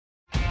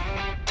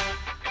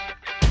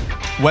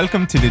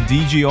Welcome to the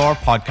DGR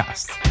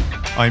podcast.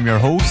 I'm your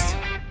host,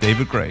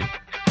 David Gray.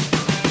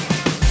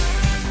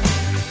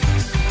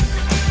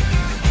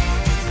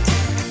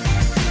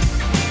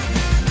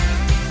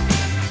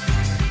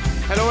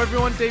 Hello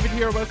everyone, David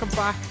here. Welcome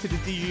back to the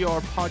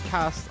DGR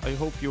podcast. I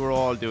hope you are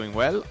all doing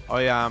well.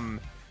 I am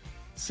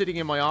sitting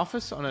in my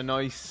office on a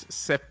nice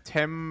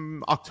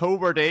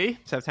October day.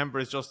 September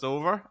is just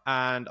over,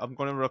 and I'm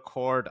going to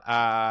record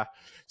a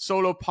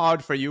solo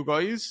pod for you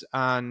guys,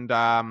 and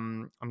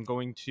I'm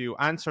going to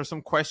answer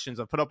some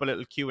questions. I put up a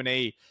little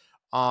Q&A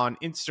on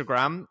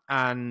Instagram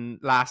and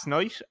last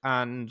night,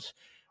 and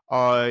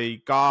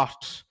I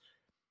got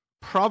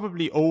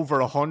probably over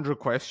 100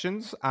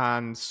 questions,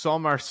 and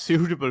some are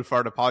suitable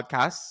for the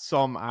podcast.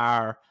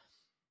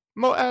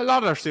 A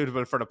lot are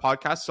suitable for the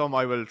podcast. Some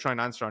I will try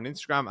and answer on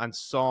Instagram, and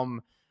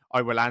some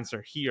I will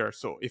answer here.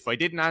 So if you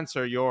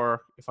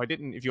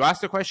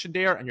asked a question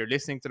there and you're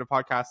listening to the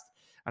podcast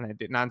and I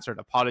didn't answer it,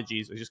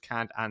 apologies. I just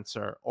can't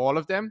answer all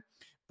of them,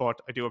 but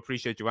I do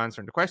appreciate you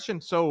answering the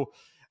question. So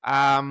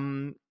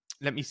let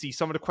me see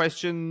some of the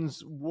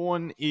questions.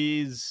 One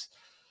is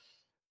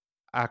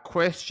a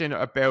question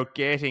about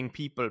getting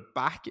people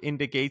back in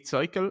the gait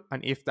cycle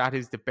and if that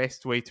is the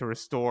best way to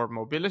restore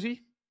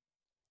mobility.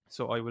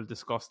 So I will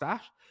discuss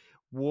that.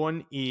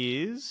 One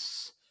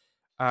is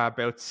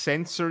about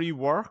sensory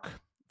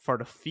work for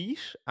the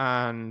feet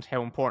and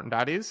how important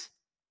that is.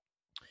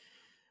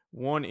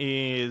 One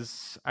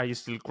is, are you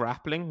still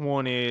grappling?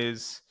 One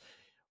is,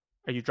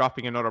 are you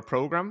dropping another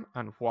program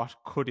and what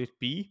could it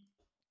be?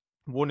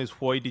 One is,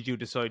 why did you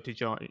decide to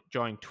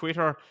join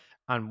Twitter?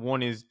 And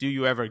one is, do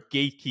you ever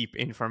gatekeep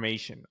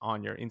information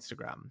on your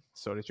Instagram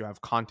so that you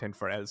have content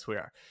for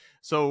elsewhere?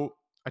 So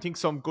I think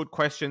some good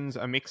questions,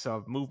 a mix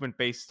of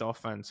movement-based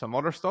stuff and some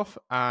other stuff,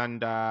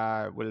 and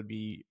will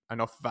be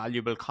enough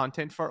valuable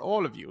content for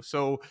all of you.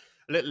 So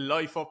a little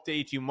life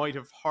update. You might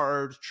have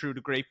heard through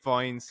the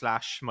grapevine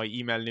 / my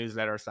email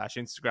newsletter /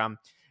 Instagram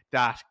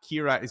that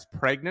Kira is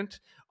pregnant.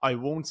 I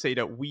won't say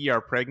that we are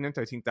pregnant.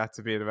 I think that's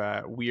a bit of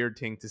a weird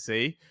thing to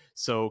say.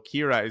 So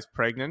Kira is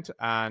pregnant,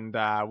 and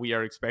we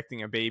are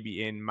expecting a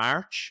baby in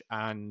March,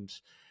 and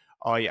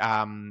I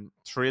am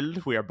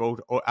thrilled. We are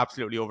both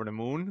absolutely over the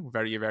moon.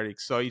 Very, very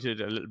excited.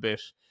 A little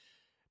bit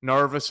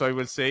nervous, I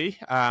will say,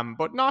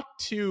 but not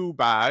too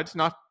bad.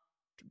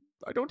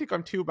 I don't think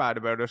I'm too bad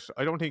about it.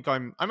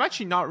 I'm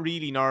actually not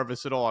really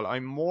nervous at all.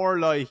 I'm more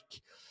like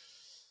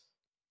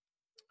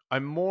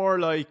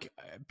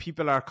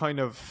people are kind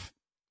of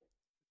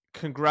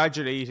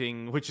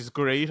congratulating, which is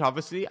great,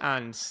 obviously,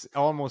 and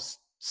almost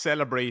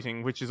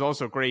celebrating, which is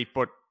also great.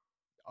 But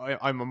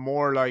I'm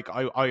more like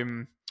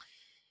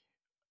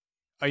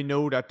I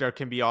know that there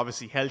can be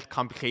obviously health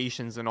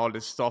complications and all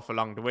this stuff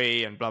along the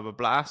way and blah, blah,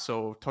 blah.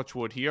 So touch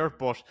wood here.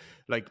 But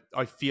like,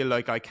 I feel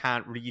like I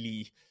can't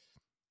really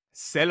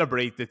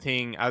celebrate the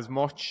thing as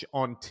much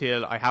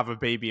until I have a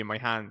baby in my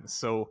hands.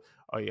 So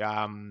there's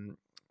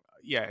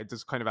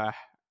kind of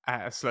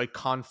a slight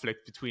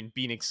conflict between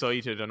being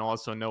excited and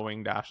also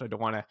knowing that I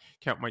don't want to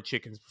count my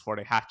chickens before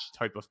they hatch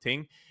type of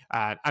thing.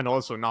 And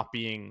also not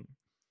being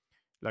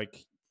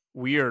like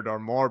weird or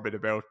morbid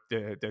about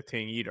the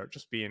thing either,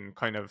 just being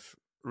kind of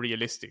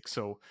realistic.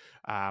 But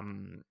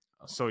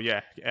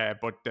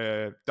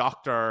the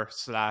doctor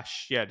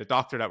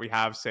that we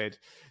have said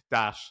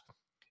that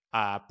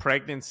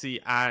pregnancy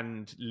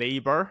and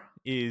labor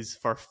is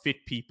for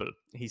fit people.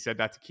 He said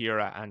that to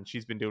Kira, and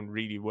she's been doing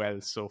really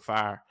well so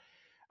far,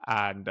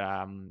 and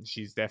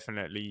she's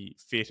definitely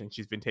fit, and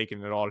she's been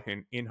taking it all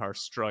in her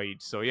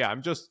stride. So yeah,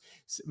 I'm just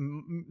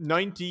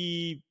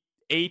 98%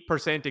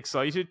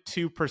 excited,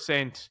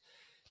 2%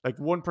 like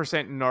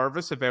 1%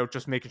 nervous about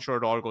just making sure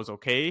it all goes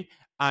okay,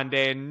 and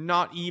then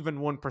not even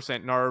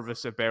 1%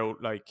 nervous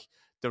about like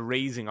the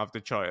raising of the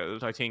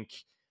child. I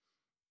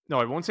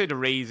won't say the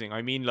raising.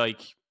 I mean,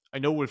 like, I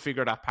know we'll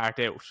figure that part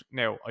out.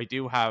 Now, I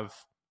do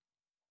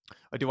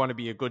want to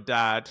be a good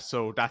dad,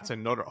 so that's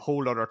another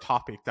whole other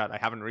topic that I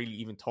haven't really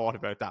even thought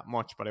about that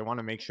much, but I want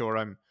to make sure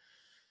I'm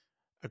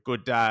a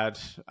good dad,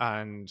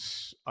 and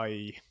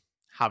I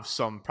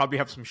probably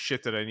have some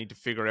shit that I need to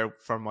figure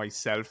out for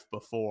myself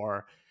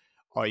before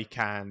I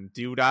can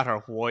do that,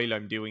 or while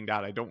I'm doing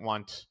that. I don't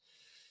want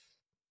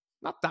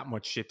not that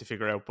much shit to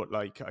figure out, but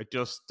like, I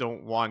just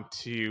don't want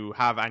to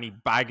have any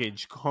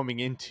baggage coming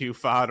into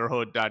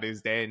fatherhood that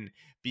is then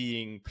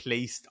being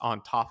placed on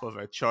top of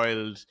a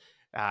child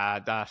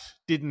that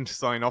didn't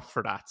sign up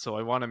for that. So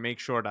I want to make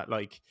sure that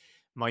like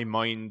my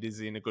mind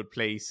is in a good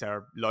place,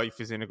 our life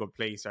is in a good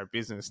place, our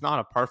business, not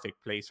a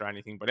perfect place or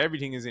anything, but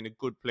everything is in a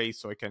good place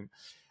so I can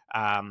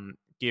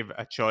give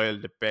a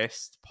child the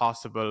best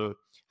possible,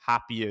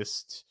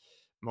 happiest,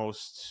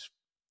 most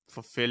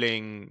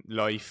fulfilling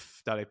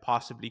life that I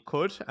possibly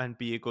could and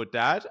be a good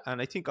dad.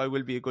 And I think I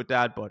will be a good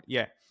dad. But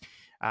yeah,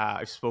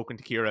 I've spoken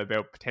to Kira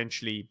about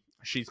potentially,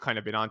 she's kind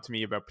of been on to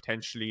me about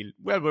potentially,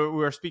 well, we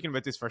were speaking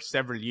about this for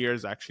several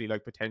years actually,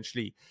 like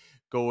potentially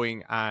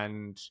going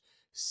and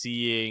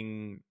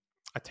seeing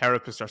a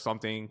therapist or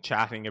something,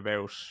 chatting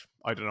about,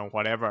 I don't know,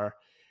 whatever,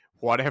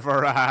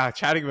 whatever,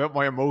 chatting about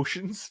my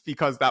emotions,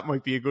 because that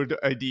might be a good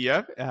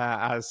idea.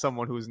 As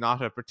someone who's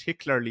not a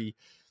particularly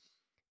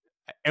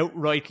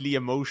outrightly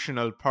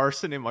emotional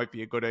person, it might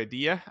be a good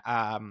idea.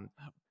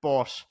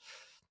 But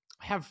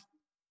I have,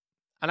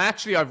 and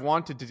actually, I've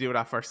wanted to do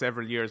that for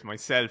several years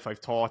myself. I've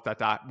thought that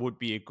that would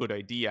be a good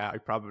idea. I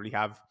probably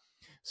have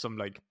some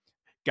like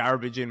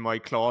garbage in my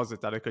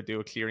closet that I could do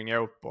a clearing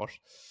out, but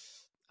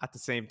at the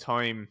same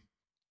time,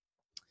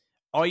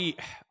 I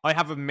I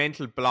have a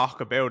mental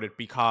block about it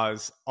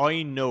because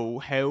I know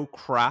how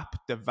crap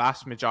the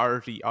vast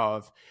majority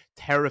of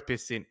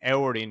therapists in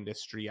our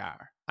industry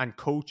are and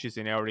coaches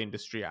in our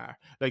industry are.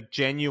 Like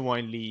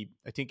genuinely,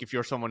 I think if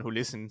you're someone who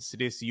listens to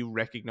this, you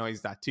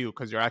recognize that too,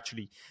 because you're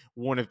actually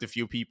one of the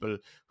few people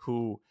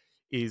who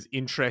is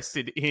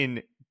interested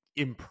in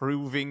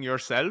improving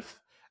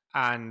yourself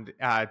and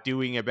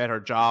doing a better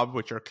job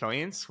with your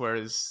clients.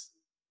 Whereas,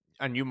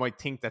 and you might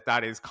think that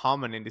that is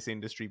common in this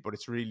industry, but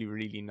it's really,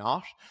 really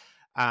not.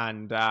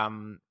 And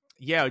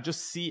yeah, I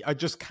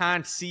just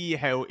can't see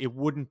how it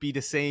wouldn't be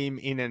the same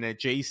in an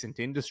adjacent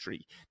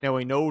industry. Now,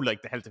 I know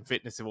like the health and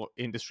fitness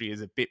industry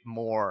is a bit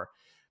more,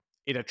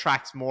 it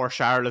attracts more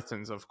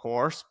charlatans, of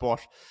course,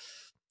 but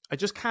I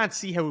just can't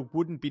see how it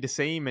wouldn't be the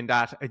same in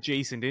that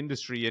adjacent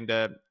industry, in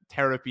the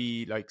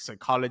therapy, like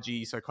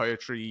psychology,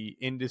 psychiatry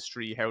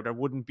industry, how there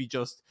wouldn't be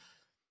just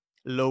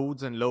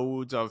loads and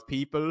loads of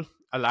people,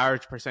 a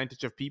large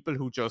percentage of people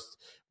who just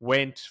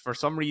went for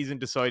some reason,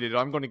 decided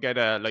I'm going to get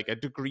a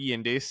degree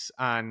in this,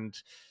 and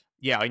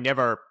yeah, I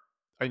never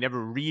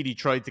really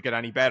tried to get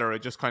any better. I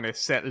just kind of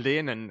settled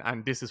in,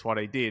 and this is what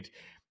I did.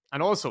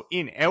 And also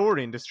in our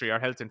industry, our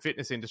health and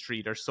fitness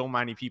industry, there's so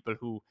many people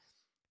who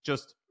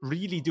just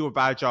really do a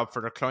bad job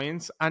for their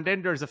clients, and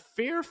then there's a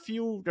fair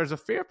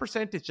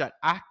percentage that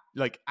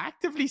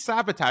actively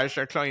sabotage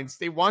their clients.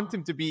 They want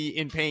them to be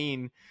in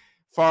pain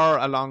for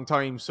a long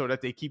time so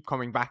that they keep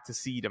coming back to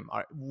see them.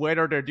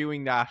 Whether they're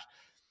doing that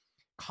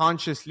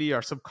consciously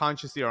or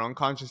subconsciously or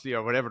unconsciously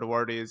or whatever the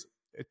word is,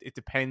 it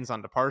depends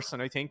on the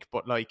person, I think.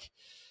 But like,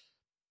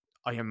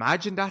 I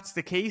imagine that's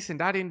the case in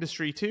that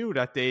industry too,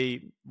 that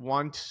they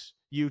want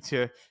you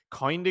to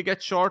kind of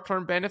get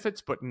short-term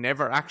benefits but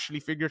never actually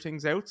figure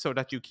things out, so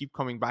that you keep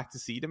coming back to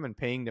see them and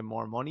paying them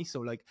more money. So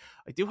like,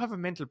 I do have a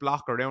mental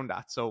block around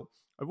that. So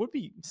I would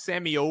be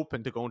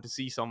semi-open to going to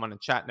see someone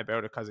and chatting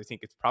about it, because I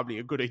think it's probably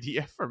a good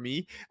idea for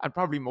me and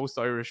probably most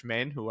Irish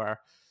men who are,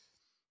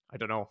 I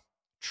don't know,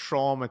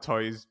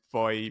 traumatized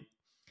by,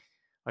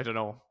 I don't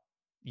know,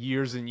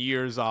 years and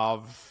years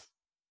of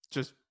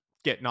just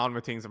getting on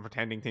with things and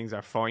pretending things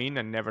are fine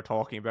and never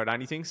talking about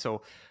anything.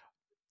 So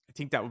I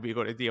think that would be a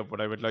good idea,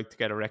 but I would like to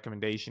get a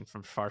recommendation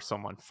for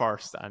someone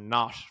first, and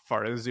not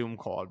for a Zoom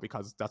call,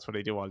 because that's what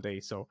I do all day.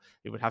 So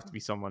it would have to be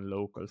someone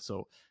local.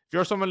 So if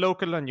you're someone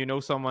local and you know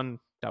someone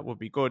that would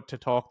be good to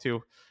talk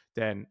to,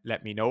 then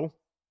let me know.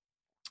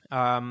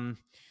 Um,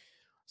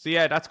 so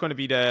yeah, that's going to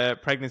be the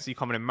pregnancy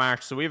coming in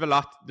March. So we have a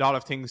lot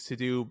of things to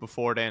do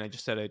before then. I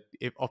just said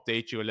I'd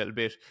update you a little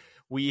bit.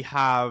 We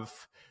have,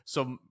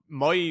 so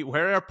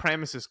where our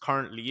premises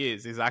currently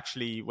is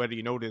actually, whether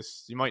you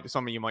notice,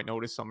 some of you might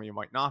notice, some of you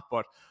might not,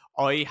 but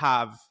I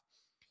have,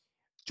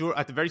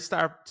 at the very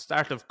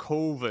start of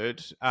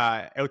COVID,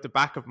 out the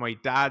back of my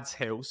dad's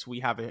house, we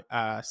have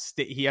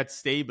he had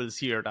stables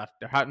here that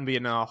there hadn't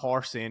been a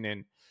horse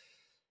in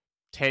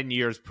 10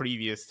 years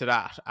previous to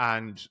that,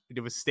 and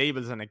there was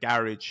stables and a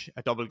garage,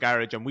 a double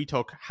garage, and we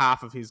took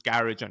half of his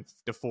garage and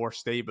the 4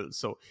 stables.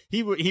 So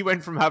he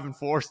went from having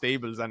 4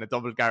 stables and a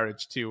double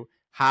garage to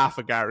half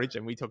a garage,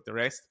 and we took the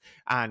rest,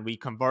 and we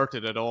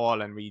converted it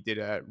all, and we did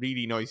a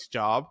really nice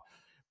job.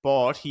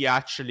 But he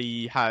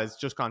actually has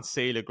just gone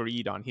sale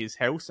agreed on his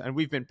house, and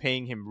we've been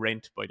paying him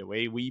rent, by the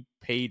way. We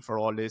paid for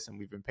all this and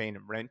we've been paying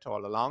him rent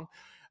all along.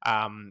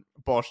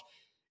 But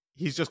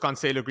he's just gone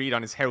sale agreed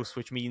on his house,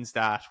 which means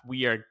that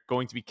we are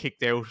going to be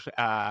kicked out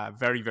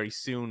very, very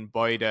soon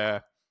by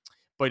the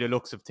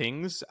looks of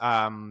things.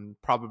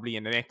 Probably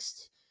in the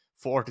next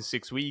 4 to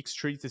 6 weeks,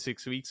 3 to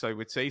 6 weeks, I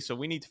would say. So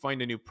we need to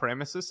find a new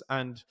premises,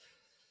 and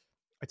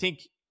I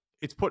think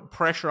it's put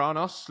pressure on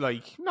us.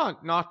 Like,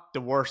 not the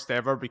worst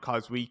ever,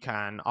 because we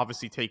can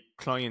obviously take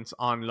clients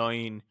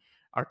online,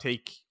 or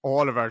take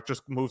all of our,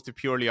 just move to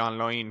purely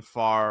online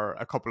for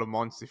a couple of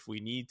months if we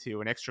need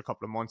to, an extra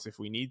couple of months if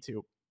we need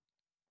to.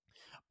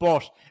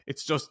 But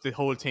it's just the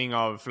whole thing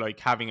of like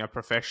having a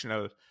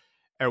professional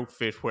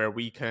outfit where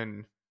we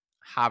can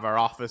have our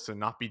office and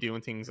not be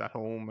doing things at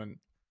home and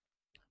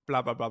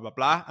blah, blah, blah, blah,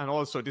 blah. And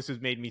also, this has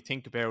made me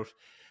think about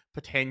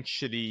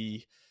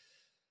potentially,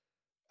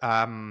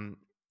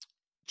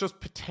 just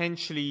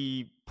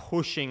potentially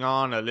pushing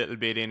on a little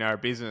bit in our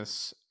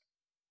business,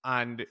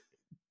 and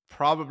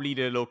probably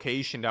the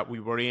location that we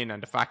were in,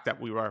 and the fact that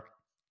we were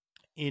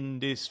in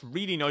this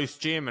really nice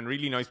gym and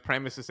really nice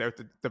premises out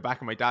the back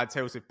of my dad's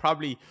house. It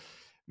probably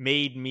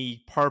made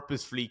me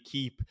purposefully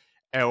keep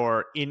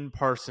our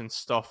in-person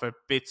stuff a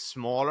bit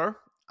smaller,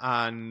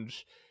 and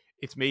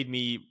it's made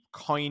me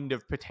kind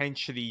of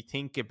potentially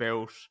think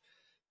about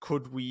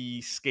could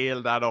we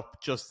scale that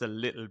up just a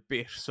little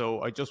bit?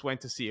 So I just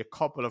went to see a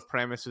couple of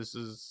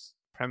premises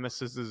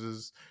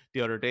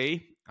the other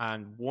day,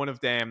 and one of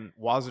them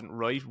wasn't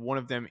right. One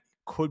of them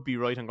could be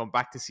right. I'm going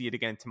back to see it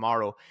again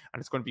tomorrow, and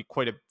it's going to be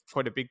quite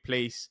a big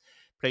place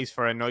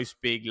for a nice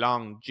big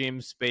long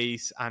gym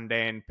space, and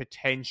then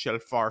potential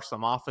for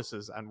some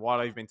offices. And what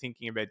I've been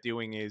thinking about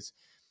doing is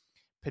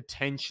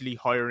potentially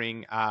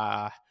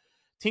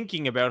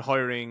thinking about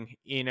hiring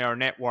in our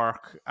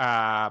network,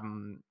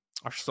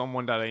 or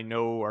someone that I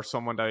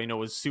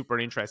know, is super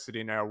interested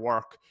in our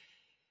work.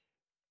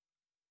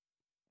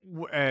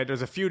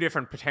 There's a few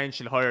different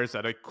potential hires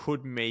that I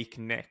could make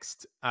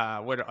next.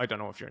 Whether I don't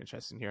know if you're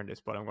interested in hearing this,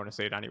 but I'm going to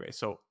say it anyway.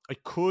 So I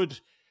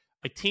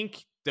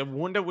think the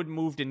one that would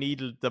move the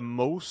needle the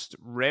most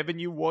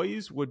revenue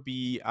wise would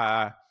be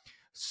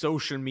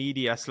social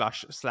media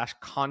slash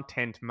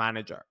content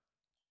manager.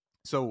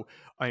 So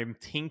I'm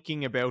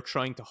thinking about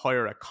trying to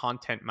hire a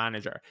content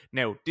manager.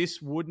 Now,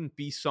 this wouldn't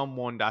be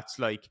someone that's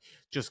like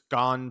just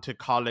gone to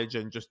college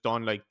and just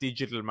done like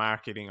digital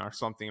marketing or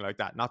something like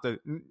that. Not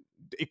that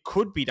it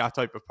could be that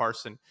type of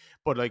person,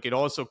 but like it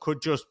also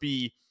could just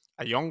be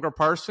a younger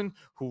person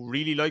who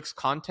really likes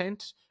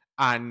content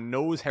and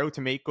knows how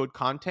to make good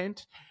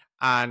content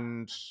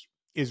and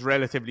is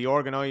relatively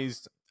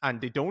organized, and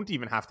they don't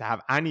even have to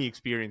have any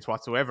experience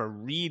whatsoever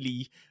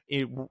really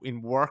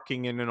in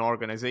working in an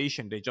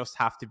organization. They just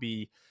have to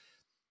be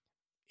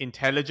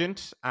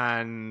intelligent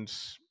and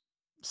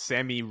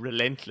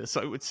semi-relentless,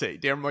 I would say.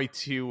 They're my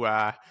two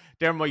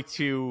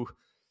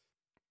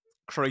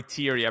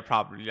criteria,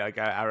 probably. Like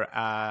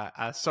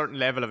a certain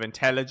level of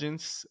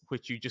intelligence,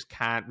 which you just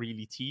can't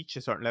really teach,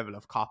 a certain level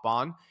of cop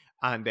on,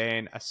 and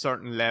then a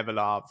certain level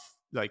of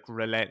like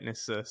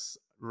relentlessness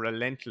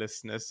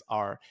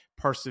or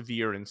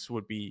perseverance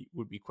would be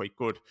quite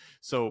good.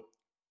 So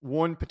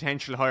one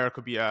potential hire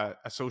could be a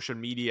social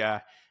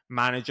media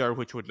manager,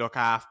 which would look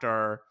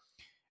after,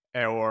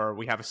 or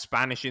we have a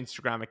Spanish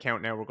Instagram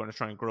account now. We're going to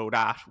try and grow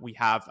that. We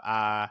have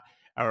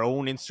our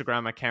own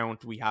Instagram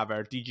account. We have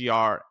our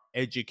DGR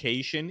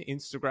Education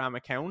Instagram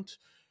account.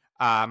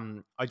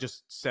 I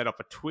just set up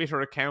a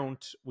Twitter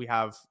account. We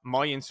have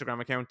my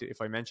Instagram account,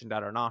 if I mentioned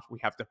that or not. We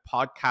have the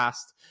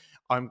podcast.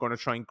 I'm going to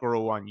try and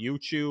grow on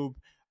YouTube.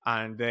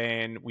 And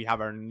then we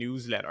have our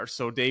newsletter.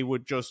 So they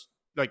would just,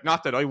 like,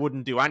 not that I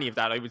wouldn't do any of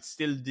that. I would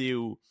still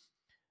do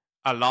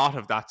a lot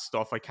of that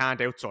stuff. I can't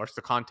outsource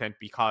the content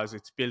because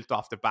it's built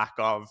off the back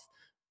of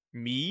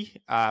me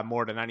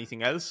more than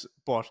anything else,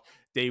 but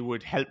they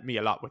would help me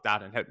a lot with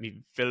that and help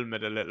me film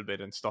it a little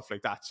bit and stuff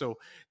like that. So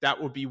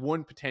that would be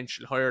one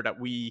potential hire that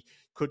we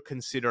could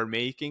consider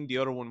making. The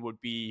other one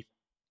would be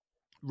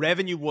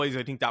revenue wise.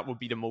 I think that would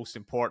be the most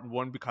important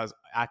one, because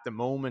at the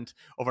moment,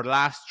 over the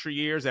last 3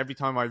 years, every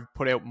time I've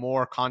put out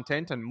more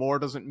content, and more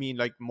doesn't mean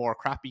like more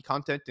crappy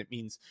content, it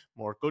means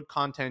more good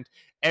content.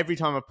 Every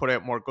time I put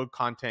out more good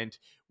content,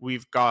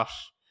 we've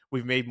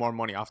made more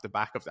money off the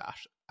back of that,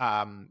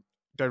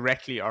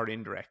 directly or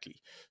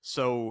indirectly.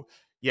 So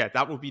yeah,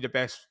 that would be the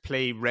best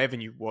play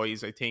revenue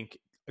wise, I think.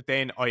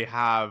 Then I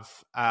have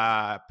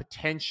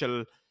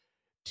potential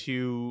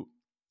to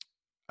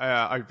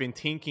I've been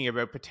thinking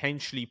about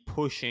potentially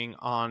pushing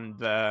on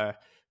the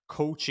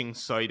coaching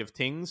side of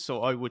things.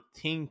 So I would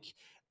think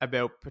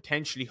about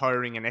potentially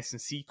hiring an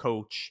S&C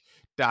coach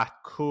that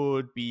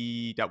would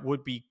be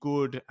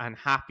good and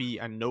happy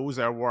and knows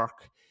our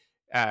work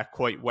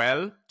quite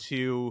well,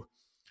 to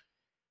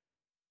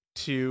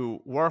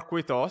work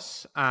with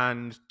us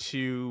and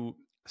to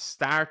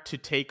start to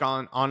take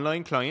on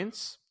online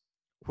clients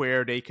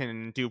where they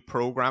can do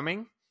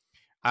programming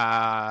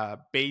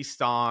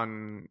based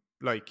on,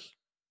 like,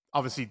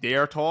 obviously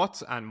their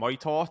thoughts and my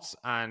thoughts,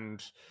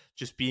 and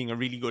just being a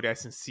really good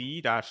S&C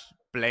that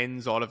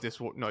blends all of this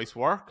nice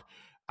work.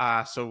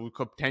 So we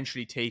could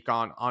potentially take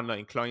on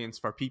online clients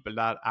for people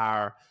that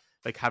are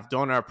like have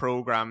done our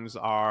programs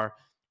or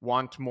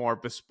want more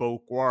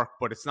bespoke work,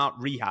 but it's not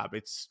rehab.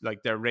 It's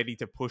like they're ready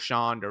to push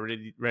on, they're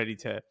ready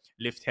to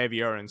lift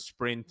heavier and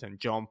sprint and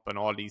jump and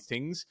all these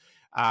things,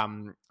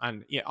 and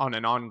yeah, on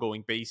an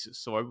ongoing basis.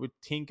 So I would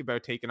think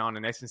about taking on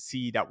an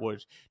S&C that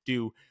would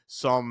do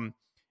some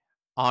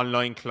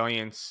online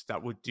clients,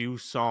 that would do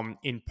some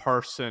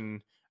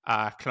in-person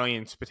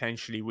clients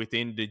potentially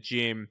within the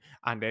gym,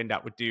 and then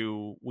that would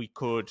do,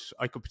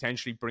 I could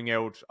potentially bring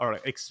out or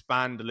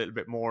expand a little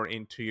bit more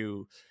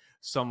into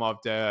some of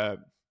the,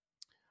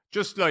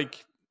 just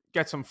like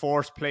get some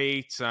force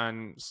plates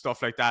and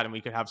stuff like that, and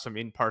we could have some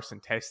in-person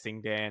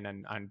testing then,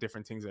 and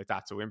different things like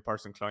that. So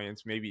in-person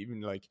clients, maybe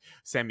even like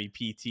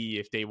semi-PT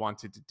if they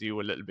wanted to do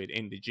a little bit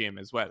in the gym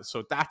as well.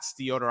 So that's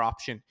the other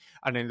option.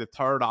 And then the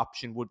third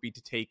option would be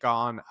to take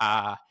on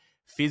a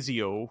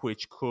physio,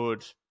 which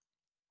could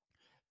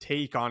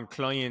take on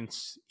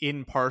clients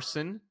in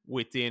person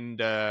within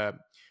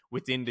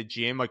the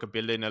gym. I could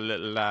build in a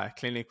little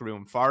clinic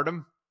room for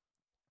them,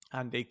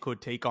 and they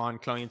could take on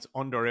clients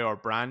under our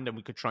brand, and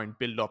we could try and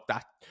build up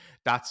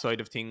that side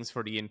of things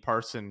for the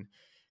in-person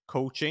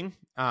coaching.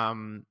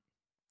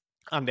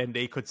 and then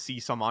they could see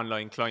some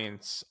online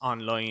clients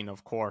online,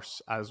 of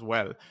course, as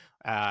well,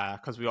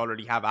 because we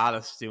already have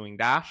Alice doing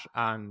that,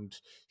 and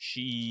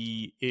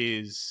she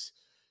is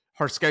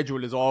her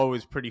schedule is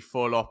always pretty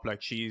full up.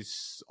 Like,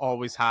 she's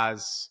always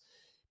has,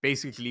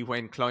 basically,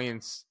 when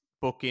clients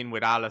book in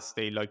with Alice,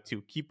 they like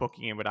to keep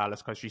booking in with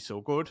Alice because she's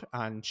so good,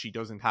 and she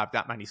doesn't have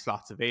that many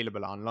slots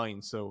available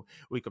online. So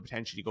we could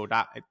potentially go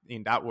that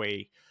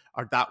way,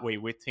 or that way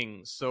with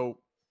things. So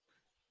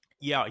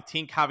yeah, I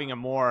think having a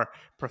more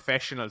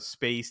professional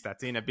space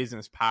that's in a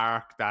business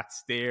park,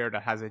 that's there,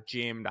 that has a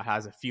gym, that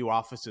has a few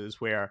offices,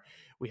 where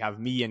we have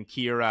me and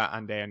Kira,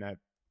 and then a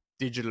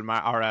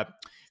or a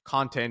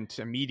content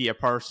and media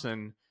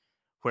person,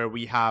 where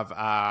we have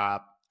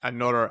and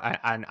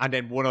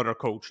then one other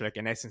coach, like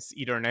an SNC,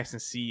 either an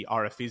SNC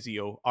or a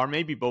physio, or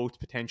maybe both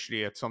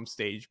potentially at some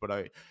stage.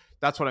 But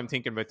that's what I'm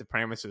thinking about the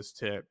premises,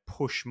 to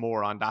push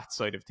more on that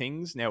side of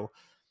things. Now,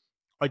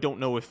 I don't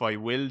know if I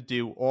will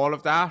do all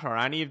of that or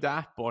any of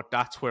that, but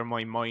that's where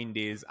my mind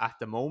is at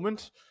the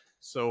moment.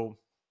 So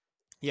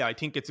yeah, I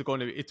think it's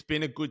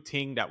been a good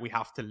thing that we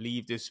have to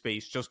leave this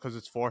space, just because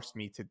it's forced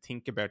me to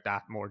think about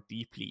that more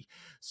deeply.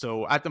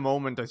 So at the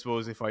moment, I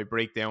suppose, if I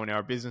break down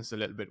our business a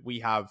little bit, we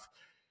have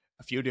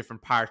a few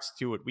different parts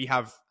to it. We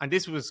have, and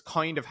this was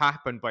kind of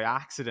happened by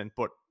accident,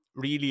 but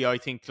really, I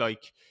think,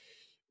 like,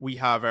 we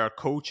have our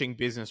coaching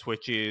business,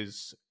 which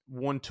is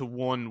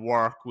one-to-one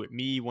work with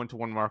me,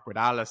 one-to-one work with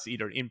Alice,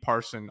 either in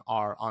person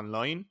or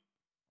online.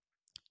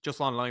 Just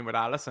online with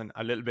Alice, and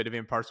a little bit of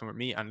in person with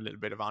me, and a little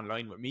bit of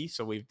online with me.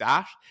 So we've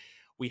that.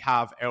 We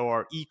have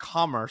our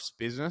e-commerce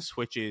business,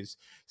 which is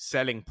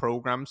selling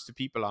programs to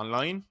people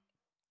online.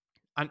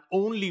 And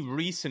only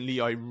recently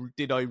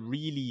did I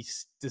really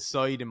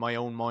decide in my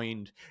own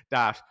mind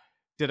that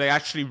did I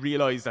actually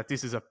realize that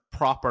this is a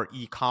proper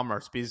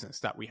e-commerce business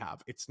that we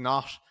have. It's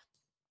not,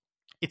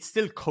 it's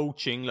still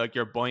coaching, like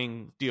you're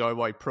buying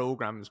DIY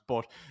programs,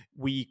 but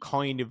we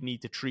kind of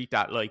need to treat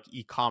that like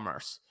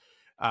e-commerce,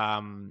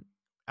 and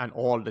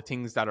all the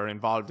things that are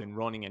involved in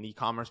running an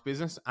e-commerce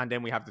business. And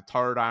then we have the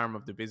third arm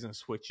of the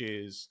business, which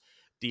is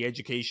the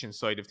education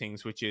side of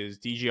things, which is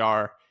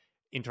DGR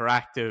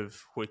Interactive,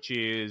 which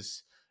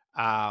is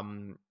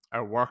our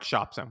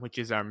workshops, and which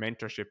is our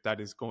mentorship that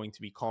is going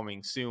to be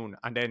coming soon.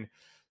 And then,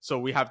 so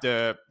we have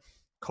the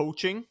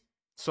coaching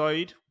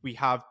side, we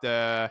have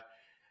the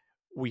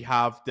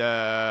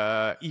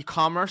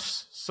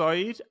e-commerce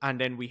side,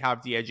 and then we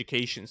have the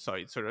education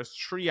side. So there's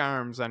three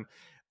arms, and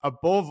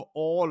above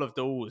all of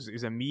those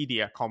is a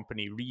media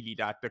company, really,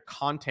 that the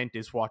content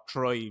is what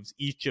drives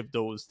each of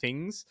those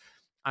things.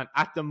 And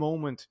at the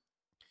moment,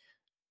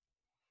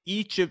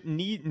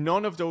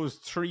 none of those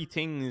three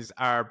things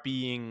are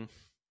being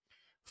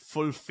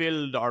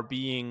fulfilled or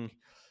being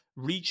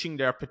reaching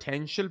their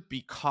potential,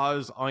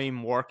 because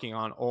I'm working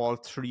on all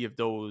three of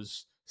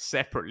those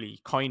separately,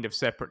 kind of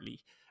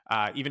separately,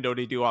 even though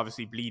they do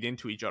obviously bleed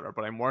into each other.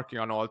 But I'm working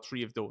on all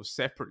three of those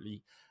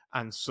separately.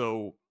 And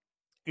so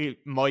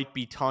it might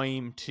be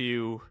time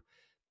to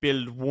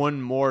build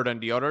one more than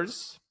the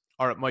others,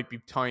 or it might be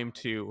time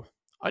to,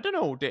 I don't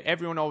know,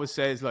 everyone always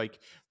says, like,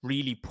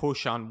 really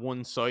push on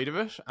one side of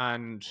it.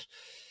 And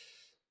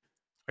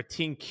I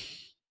think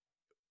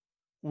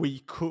we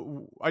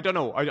could, I don't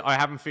know, I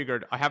haven't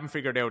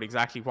figured out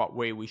exactly what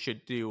way we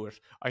should do it.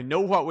 I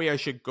know what way I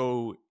should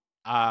go,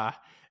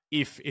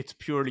 if it's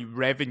purely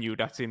revenue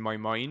that's in my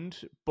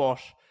mind, but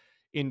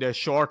in the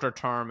shorter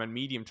term and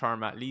medium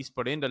term at least.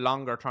 But in the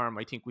longer term,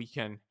 I think we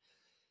can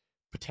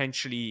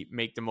potentially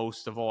make the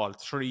most of all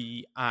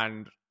three,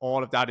 and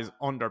all of that is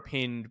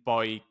underpinned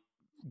by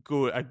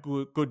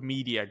good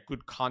media,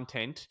 good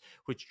content,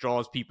 which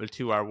draws people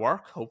to our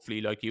work,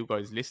 hopefully, like you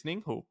guys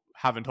listening, who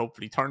haven't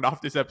hopefully turned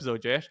off this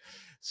episode yet.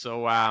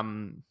 So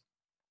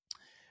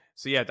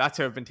yeah, that's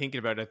how I've been thinking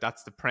about it.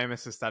 That's the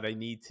premises that I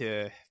need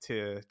to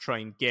try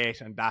and get.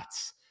 And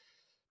that's,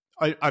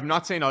 I'm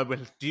not saying I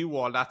will do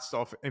all that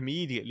stuff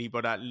immediately,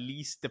 but at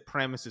least the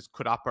premises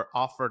could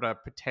offer the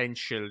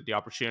potential, the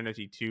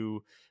opportunity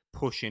to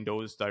push in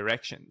those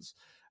directions.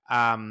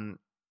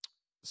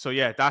 So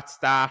yeah, that's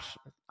that.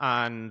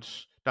 And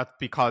that's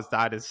because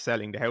that is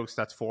selling the house,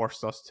 that's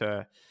forced us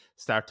to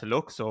start to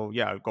look. So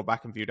yeah, I'll go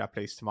back and view that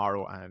place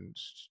tomorrow, and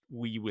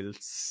we will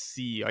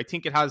see. I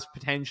think it has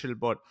potential,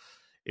 but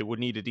it would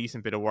need a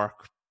decent bit of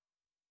work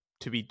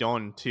to be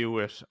done to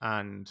it.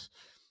 And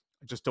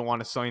I just don't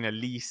want to sign a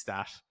lease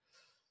that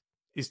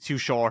is too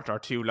short or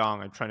too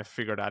long. I'm trying to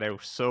figure that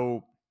out.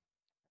 So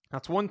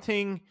that's one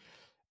thing.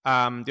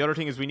 The other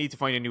thing is we need to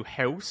find a new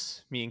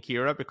house, me and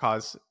Kira,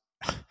 because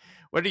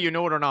whether you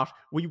know it or not,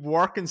 we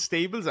work in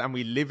stables and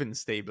we live in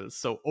stables.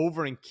 So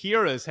over in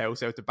Kira's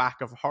house, out the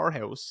back of her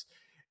house,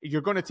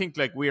 you're going to think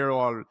like we're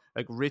all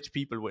like rich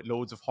people with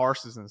loads of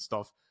horses and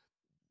stuff.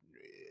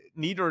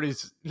 Neither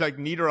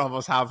of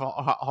us have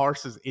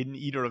horses in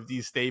either of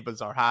these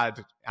stables, or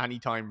had any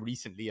time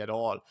recently at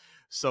all.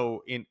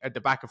 So at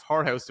the back of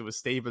her house, there was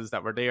stables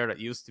that were there that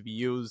used to be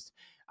used.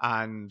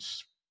 And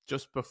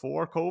just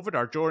before COVID,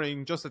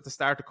 or just at the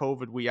start of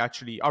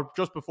COVID, or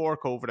just before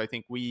COVID, I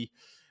think we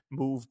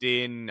moved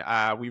in.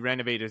 We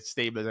renovated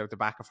stables out the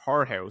back of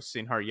her house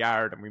in her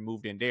yard, and we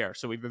moved in there.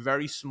 So we have a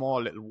very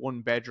small little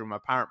 1 bedroom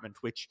apartment,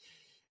 which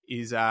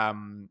is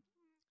actually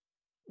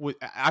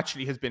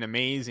has been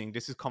amazing.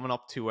 This is coming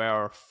up to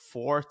our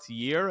 4th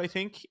year, I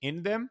think,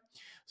 in them.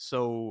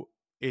 So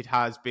it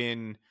has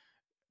been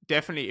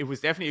it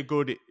was definitely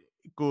a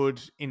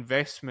good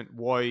investment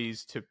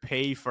wise to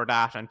pay for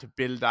that and to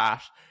build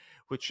that,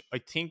 which I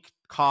think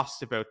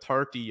cost about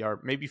 30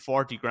 or maybe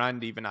 40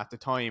 grand even at the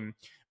time.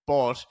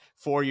 But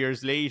 4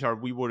 years later,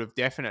 we would have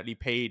definitely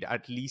paid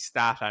at least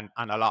that and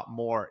a lot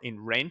more in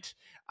rent.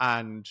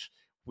 And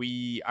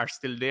we are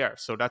still there.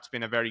 So that's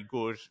been a very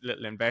good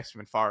little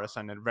investment for us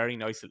and a very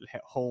nice little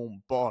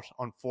home. But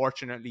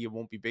unfortunately, it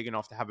won't be big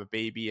enough to have a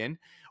baby in.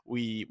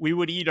 We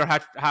would either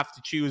have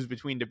to choose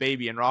between the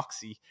baby and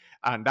Roxy,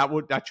 and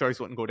that choice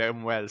wouldn't go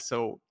down well.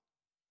 So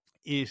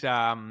it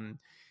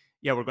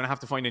yeah, we're going to have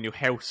to find a new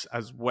house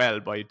as well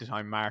by the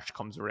time March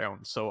comes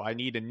around. So I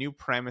need a new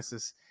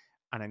premises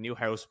and a new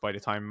house by the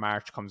time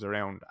March comes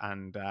around.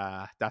 And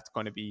that's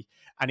going to be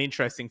an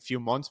interesting few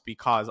months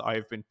because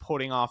I've been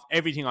putting off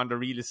everything on the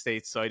real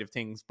estate side of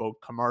things, both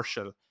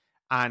commercial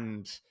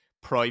and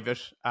private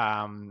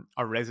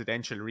or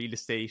residential real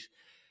estate.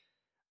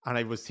 And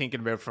I was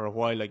thinking about for a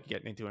while, like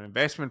getting into an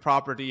investment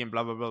property and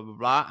blah, blah, blah, blah,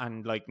 blah.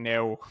 And like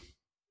now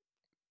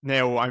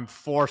I'm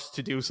forced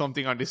to do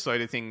something on this side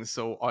of things.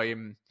 So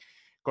I'm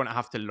going to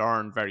have to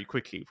learn very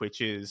quickly, which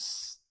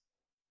is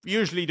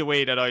usually the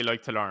way that I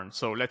like to learn.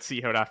 So let's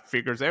see how that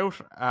figures out.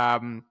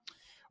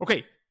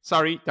 Okay,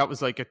 sorry, that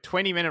was like a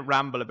 20-minute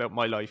ramble about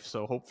my life.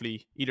 So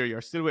hopefully either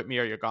you're still with me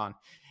or you're gone.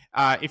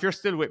 If you're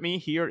still with me,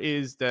 here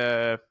is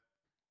the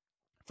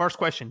first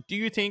question. Do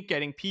you think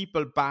getting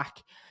people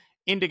back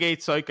in the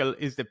gait cycle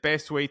is the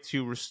best way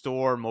to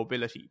restore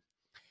mobility?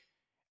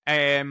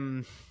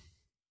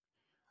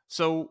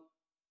 So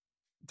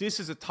this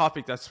is a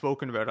topic that's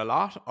spoken about a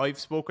lot. I've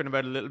spoken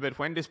about a little bit.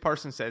 When this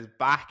person says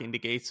back in the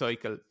gait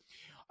cycle,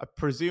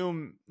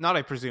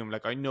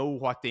 I know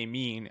what they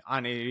mean.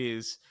 And it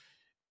is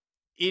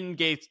in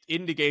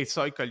the gait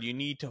cycle, you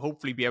need to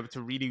hopefully be able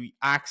to really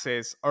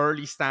access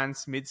early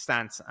stance, mid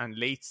stance, and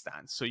late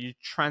stance. So you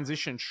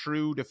transition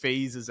through the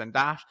phases, and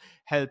that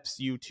helps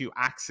you to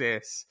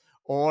access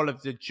all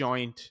of the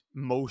joint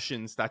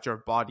motions that your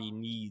body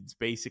needs,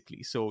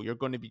 basically. So you're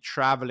going to be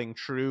traveling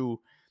through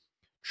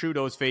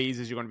those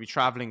phases. You're going to be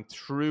traveling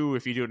through,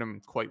 if you do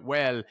them quite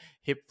well,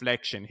 hip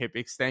flexion, hip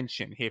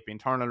extension, hip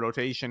internal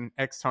rotation,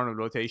 external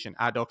rotation,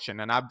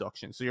 adduction, and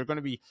abduction. So you're going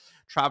to be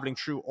traveling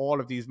through all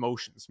of these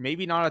motions,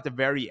 maybe not at the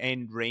very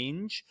end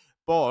range,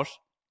 but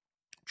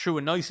through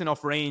a nice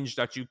enough range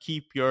that you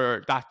keep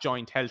that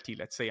joint healthy,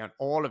 let's say, and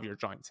all of your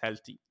joints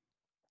healthy.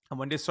 And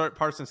when this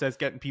person says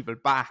getting people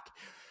back,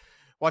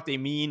 what they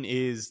mean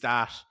is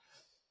that,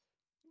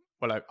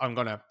 well, I'm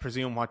going to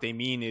presume what they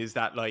mean is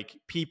that like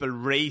people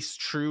race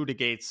through the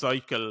gait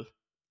cycle.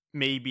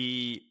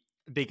 Maybe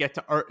they get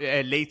to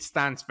late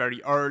stance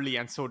very early,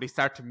 and so they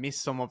start to miss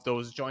some of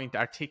those joint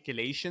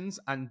articulations.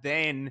 And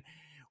then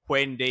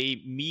when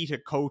they meet a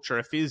coach or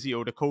a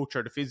physio, the coach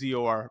or the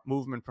physio or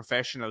movement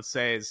professional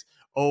says,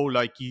 oh,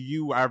 like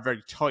you are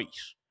very tight.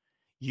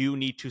 You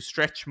need to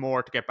stretch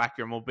more to get back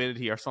your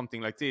mobility or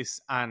something like this.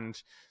 And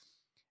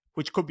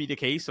which could be the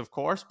case, of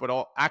course,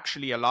 but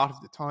actually a lot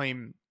of the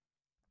time,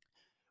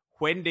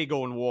 when they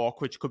go and walk,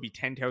 which could be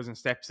 10,000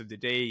 steps of the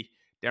day,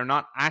 they're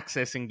not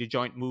accessing the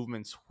joint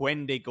movements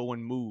when they go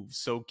and move.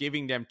 So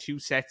giving them 2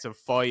 sets of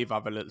 5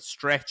 of a little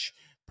stretch,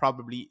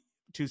 probably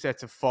 2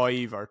 sets of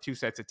 5 or 2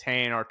 sets of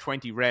 10 or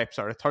 20 reps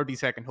or a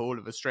 30-second hold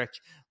of a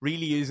stretch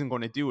really isn't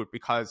going to do it,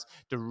 because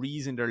the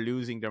reason they're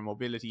losing their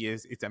mobility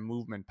is it's a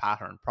movement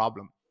pattern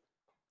problem.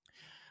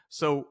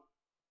 So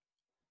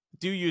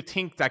do you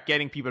think that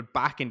getting people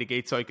back in the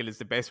gait cycle is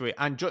the best way?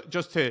 And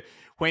just to,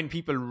 when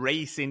people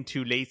race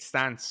into late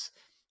stance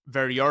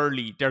very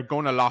early, they're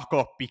going to lock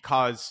up,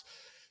 because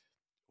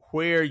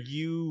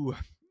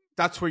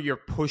that's where you're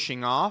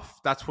pushing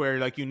off. That's where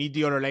like you need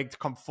the other leg to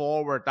come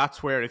forward.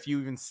 That's where if you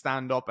even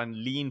stand up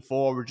and lean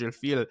forward, you'll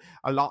feel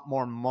a lot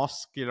more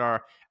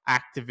muscular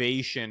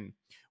activation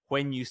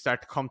when you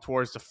start to come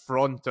towards the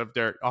front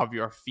of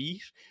your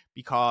feet,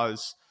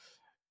 because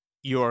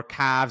your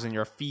calves and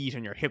your feet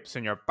and your hips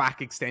and your back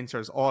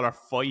extensors all are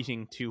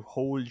fighting to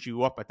hold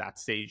you up at that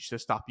stage to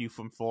stop you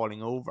from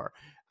falling over.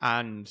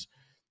 And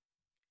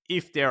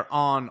if they're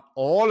on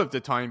all of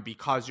the time,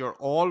 because you're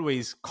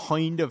always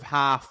kind of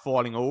half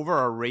falling over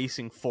or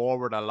racing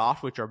forward a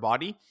lot with your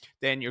body,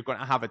 then you're going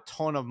to have a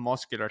ton of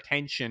muscular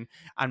tension,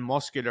 and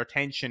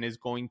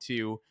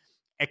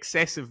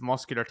excessive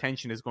muscular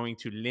tension is going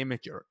to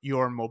limit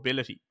your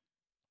mobility.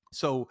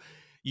 So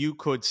you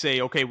could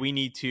say, okay, we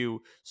need to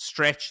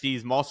stretch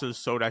these muscles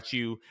so that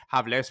you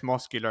have less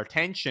muscular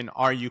tension.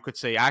 Or you could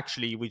say,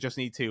 actually, we just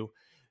need to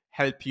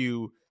help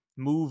you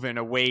move in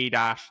a way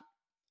that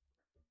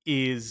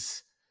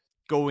is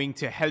going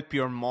to help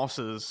your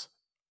muscles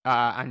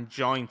and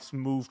joints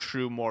move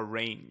through more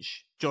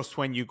range just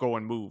when you go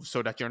and move,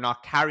 so that you're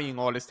not carrying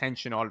all this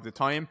tension all of the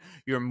time.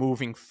 You're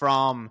moving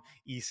from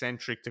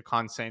eccentric to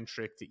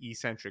concentric to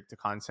eccentric to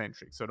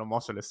concentric. So the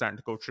muscle is starting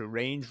to go through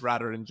range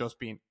rather than just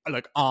being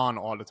like on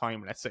all the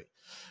time, let's say.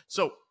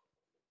 So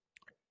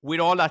with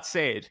all that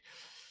said,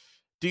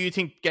 do you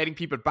think getting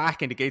people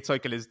back in the gait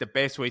cycle is the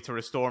best way to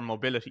restore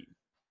mobility?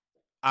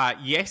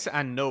 Yes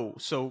and no.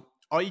 So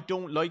I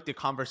don't like the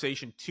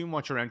conversation too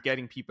much around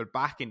getting people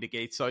back in the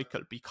gait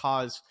cycle,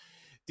 because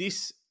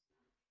this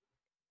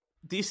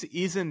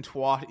isn't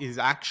what is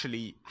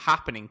actually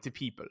happening to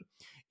people.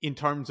 In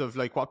terms of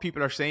like what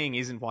people are saying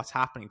isn't what's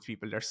happening to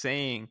people. They're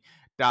saying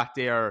that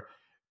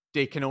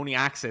they can only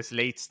access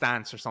late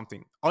stance or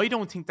something. I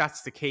don't think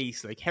that's the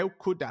case. Like, how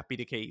could that be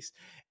the case?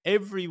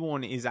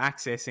 Everyone is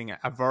accessing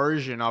a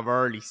version of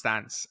early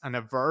stance and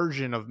a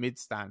version of mid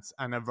stance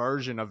and a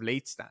version of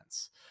late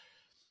stance.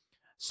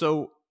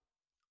 So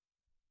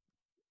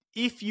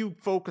if you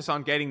focus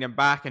on getting them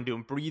back and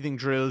doing breathing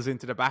drills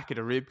into the back of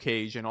the rib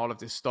cage and all of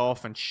this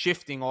stuff and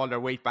shifting all their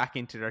weight back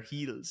into their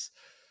heels,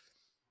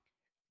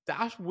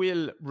 that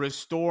will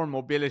restore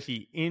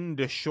mobility in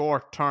the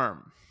short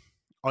term,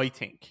 I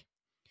think.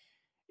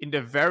 In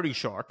the very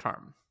short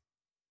term,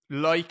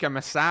 like a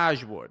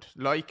massage would,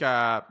 like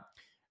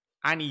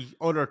any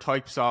other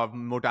types of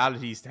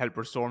modalities to help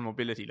restore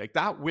mobility. Like,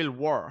 that will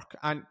work,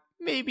 and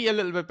maybe a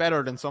little bit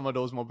better than some of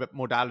those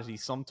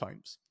modalities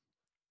sometimes.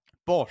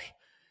 But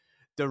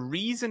the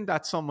reason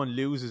that someone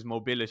loses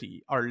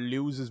mobility or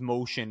loses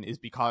motion is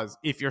because,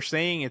 if you're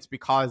saying it's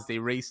because they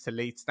race to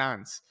late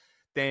stance,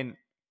 then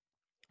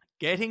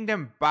getting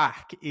them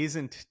back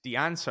isn't the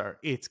answer.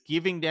 It's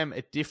giving them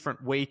a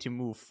different way to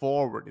move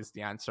forward is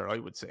the answer, I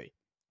would say.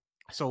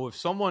 So if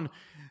someone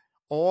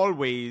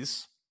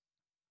always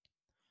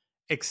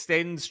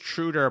extends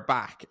through their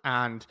back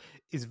and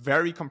is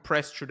very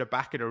compressed through the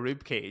back of the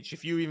rib cage,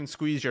 if you even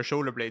squeeze your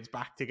shoulder blades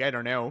back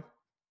together now,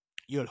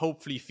 you'll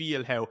hopefully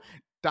feel how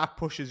that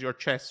pushes your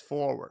chest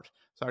forward.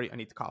 Sorry, I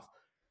need to cough.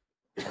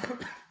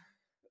 Have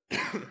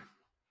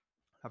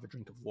a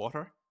drink of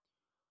water.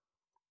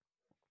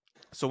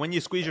 So when you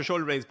squeeze your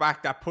shoulder blades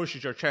back, that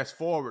pushes your chest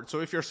forward. So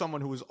if you're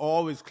someone who is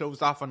always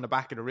closed off on the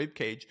back of the rib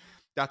cage,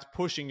 that's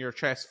pushing your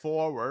chest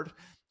forward.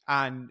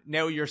 And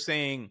now you're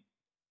saying,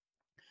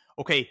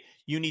 okay,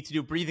 you need to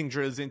do breathing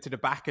drills into the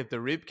back of the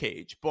rib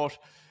cage. But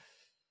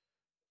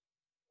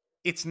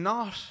it's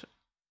not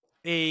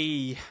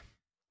a...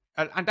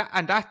 And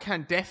that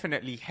can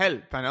definitely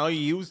help. And I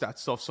use that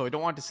stuff, so I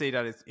don't want to say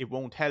that it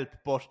won't help.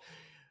 But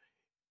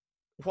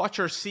what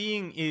you're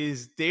seeing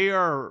is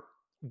their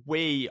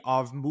way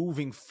of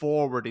moving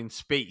forward in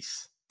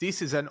space.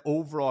 This is an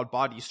overall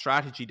body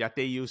strategy that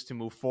they use to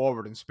move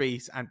forward in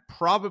space. And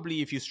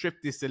probably if you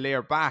strip this a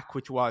layer back,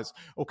 which was,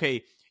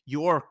 okay,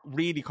 you're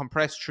really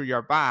compressed through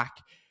your back,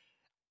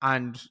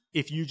 and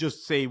if you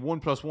just say 1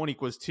 + 1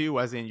 = 2,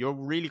 as in you're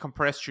really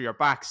compressed through your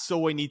back,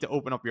 so I need to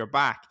open up your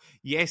back.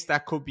 Yes,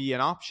 that could be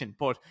an option.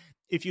 But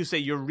if you say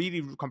you're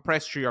really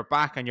compressed through your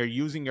back and you're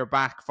using your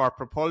back for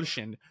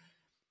propulsion,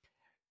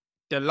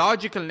 the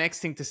logical next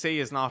thing to say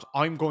is not,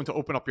 I'm going to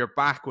open up your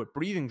back with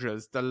breathing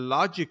drills. The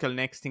logical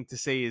next thing to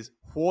say is,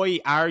 why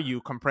are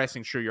you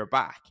compressing through your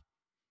back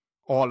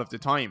all of the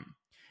time?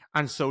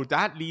 And so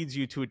that leads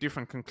you to a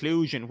different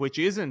conclusion, which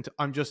isn't,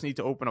 I just need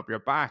to open up your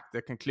back.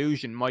 The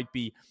conclusion might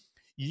be,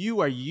 you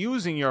are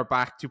using your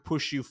back to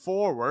push you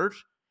forward,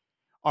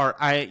 or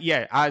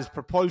as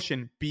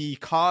propulsion,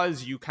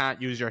 because you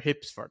can't use your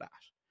hips for that.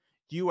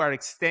 You are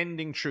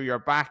extending through your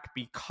back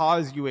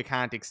because you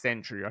can't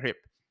extend through your hip.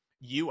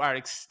 You are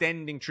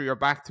extending through your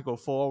back to go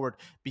forward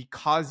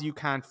because you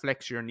can't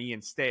flex your knee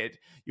instead.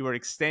 You are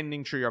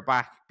extending through your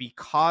back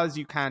because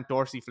you can't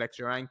dorsiflex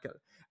your ankle.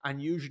 And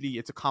usually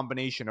it's a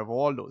combination of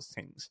all those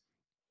things.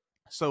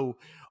 So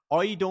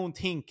I don't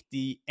think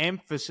the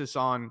emphasis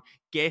on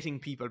getting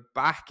people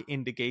back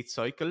in the gait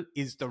cycle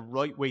is the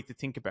right way to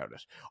think about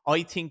it.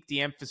 I think the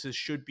emphasis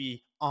should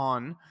be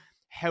on,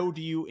 how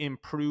do you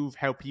improve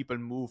how people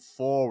move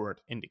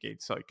forward in the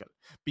gait cycle?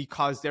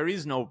 Because there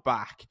is no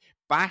back.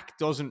 Back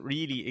doesn't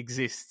really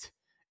exist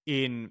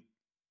in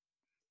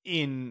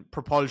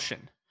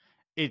propulsion.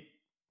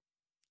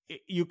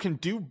 You can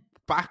do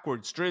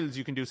backwards drills,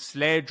 you can do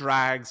sled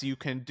drags, you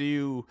can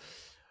do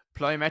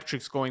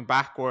plyometrics going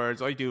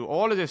backwards. I do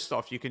all of this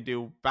stuff. You can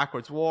do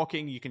backwards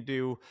walking, you can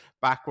do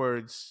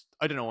backwards,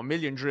 I don't know, a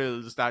million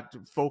drills that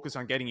focus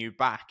on getting you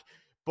back.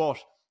 But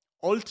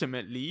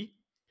ultimately,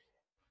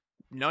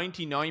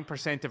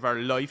 99% of our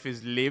life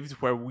is lived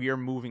where we're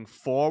moving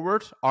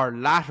forward or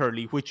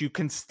laterally, which you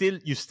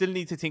still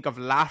need to think of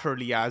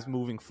laterally as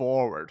moving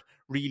forward,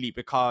 really,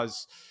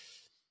 because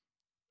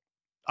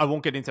I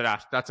won't get into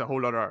that. That's a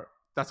whole other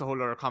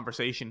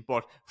conversation.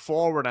 But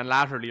forward and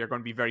laterally are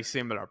going to be very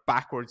similar.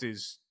 Backwards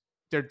is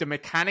the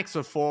mechanics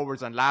of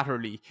forwards and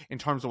laterally in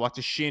terms of what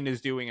the shin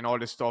is doing and all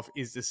this stuff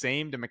is the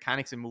same. The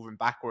mechanics of moving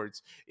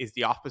backwards is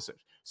the opposite.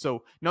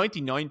 So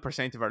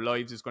 99% of our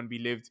lives is going to be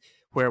lived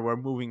where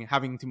we're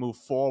having to move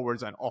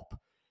forwards and up,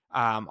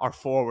 or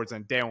forwards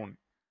and down.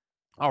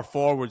 or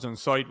forwards and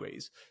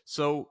sideways.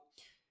 So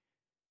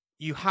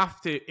you have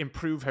to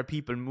improve how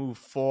people move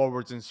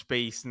forwards in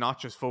space,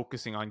 not just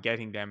focusing on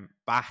getting them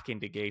back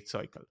into gait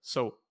cycle.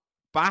 So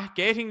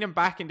getting them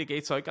back into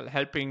gait cycle,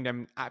 helping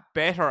them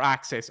better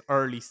access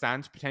early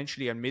stance,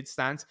 potentially and mid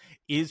stance,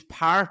 is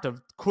part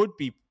of, could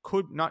be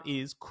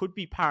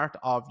part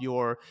of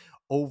your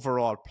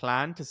overall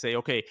plan to say,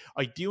 okay,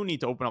 I do need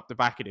to open up the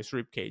back of this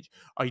rib cage.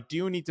 I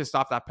do need to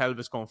stop that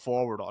pelvis going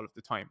forward all of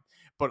the time.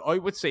 But I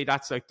would say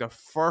that's like the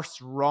first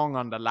rung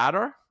on the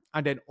ladder.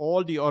 And then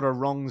all the other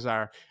rungs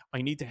are,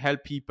 I need to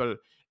help people,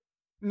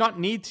 not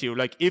need to,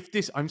 like, if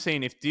this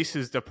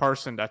is the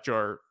person that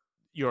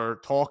you're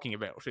talking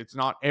about, it's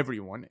not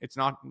everyone,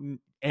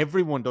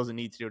 everyone doesn't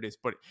need to do this,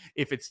 but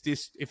if it's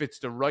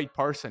the right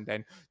person,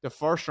 then the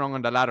first rung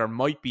on the ladder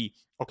might be,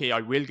 okay,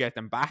 I will get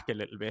them back a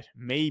little bit,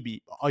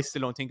 maybe. I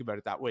still don't think about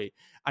it that way.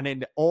 And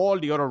then all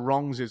the other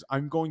rungs is,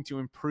 I'm going to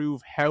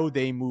improve how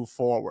they move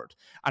forward.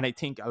 And I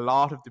think a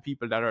lot of the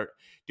people that are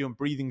doing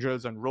breathing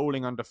drills and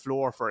rolling on the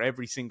floor for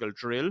every single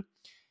drill,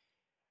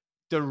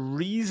 the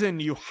reason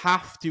you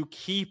have to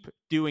keep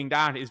doing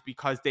that is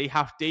because they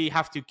have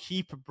to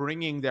keep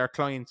bringing their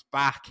clients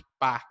back,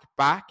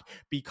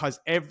 because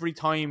every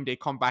time they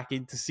come back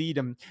in to see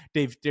them,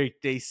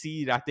 they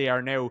see that they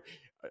are now,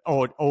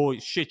 oh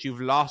shit, you've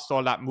lost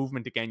all that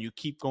movement again. You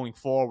keep going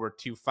forward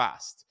too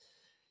fast.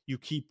 You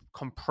keep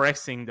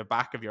compressing the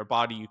back of your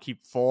body. You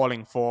keep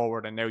falling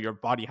forward, and now your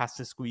body has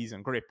to squeeze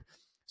and grip.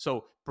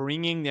 So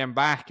bringing them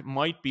back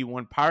might be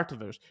one part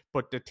of it,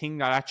 but the thing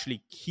that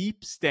actually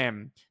keeps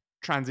them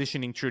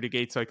transitioning through the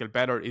gait cycle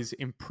better is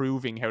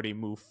improving how they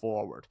move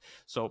forward.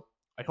 So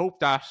I hope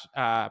that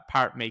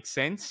part makes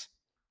sense.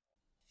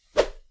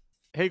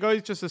 Hey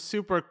guys, just a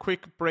super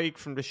quick break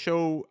from the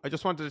show. I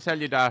just wanted to tell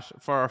you that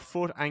for our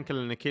foot, ankle,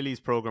 and Achilles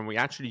program, we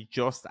actually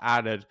just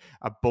added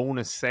a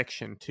bonus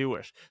section to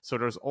it. So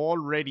there's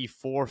already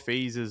 4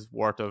 phases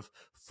worth of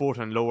foot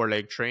and lower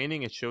leg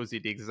training. It shows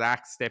you the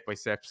exact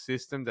step-by-step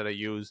system that I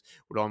use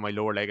with all my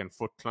lower leg and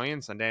foot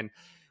clients. And then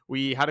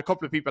we had a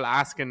couple of people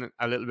asking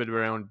a little bit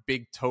around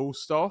big toe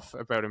stuff,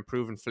 about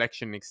improving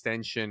flexion,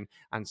 extension,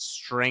 and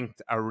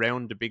strength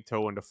around the big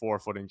toe and the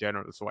forefoot in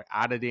general. So I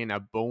added in a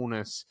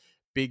bonus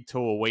big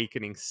toe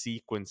awakening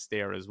sequence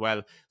there as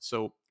well.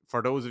 So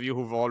for those of you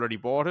who've already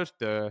bought it,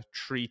 the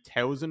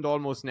 3,000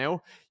 almost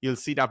now, you'll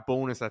see that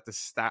bonus at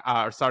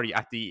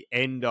at the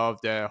end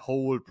of the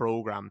whole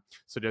program.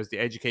 So there's the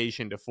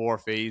education, the 4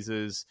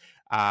 phases,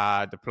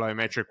 the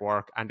plyometric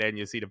work, and then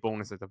you'll see the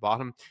bonus at the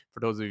bottom.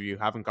 For those of you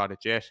who haven't got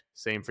it yet,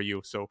 same for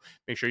you. So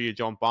make sure you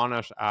jump on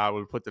it.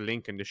 We'll put the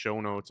link in the show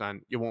notes,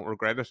 and you won't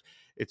regret it.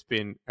 It's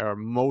been our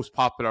most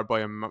popular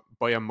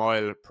by a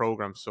mile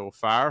program so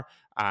far,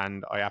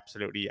 and I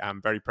absolutely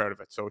am very proud of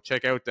it. So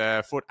check out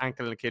the foot,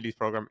 ankle, and Achilles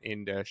program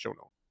in the show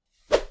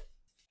notes.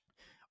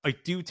 I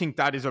do think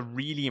that is a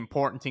really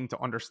important thing to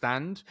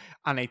understand,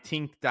 and I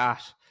think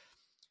that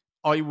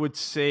I would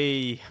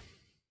say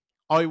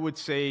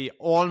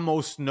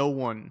almost no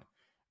one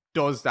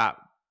does that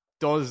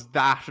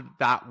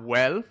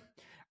well.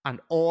 And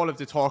all of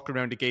the talk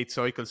around the gait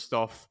cycle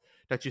stuff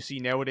that you see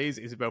nowadays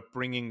is about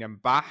bringing them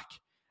back,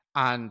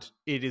 and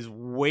it is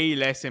way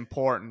less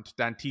important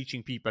than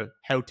teaching people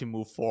how to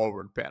move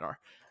forward better.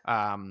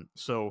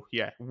 So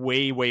yeah,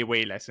 way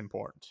less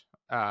important.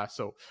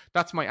 So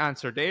that's my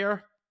answer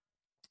there.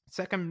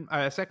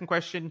 Second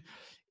question.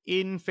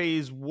 In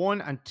phase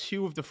 1 and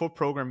 2 of the foot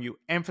program, you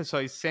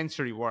emphasize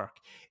sensory work.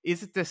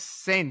 Is it the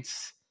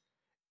sense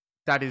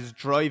that is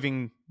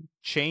driving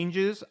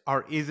changes,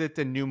 or is it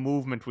the new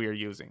movement we are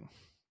using?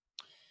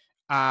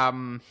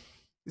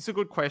 It's a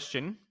good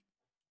question.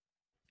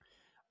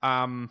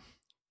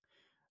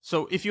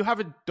 So if you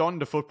haven't done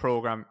the foot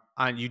program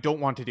and you don't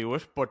want to do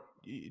it, but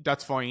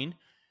that's fine.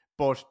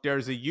 But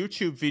there's a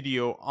YouTube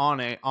video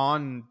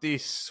on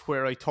this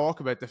where I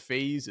talk about the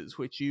phases,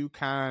 which you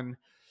can,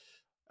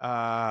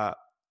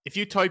 if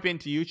you type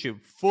into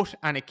YouTube, foot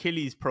and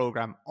Achilles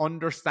program,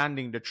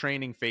 understanding the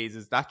training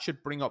phases, that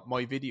should bring up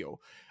my video.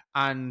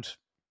 And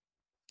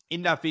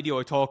in that video,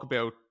 I talk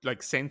about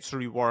like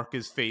sensory work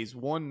is phase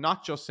 1,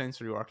 not just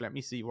sensory work. Let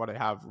me see what I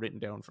have written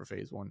down for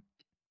phase 1.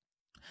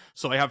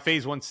 So I have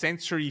phase 1,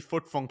 sensory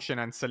foot function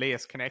and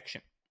soleus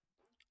connection.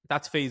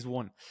 That's phase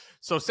 1.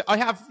 So I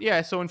have,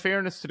 so in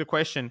fairness to the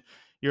question,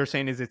 you're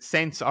saying, is it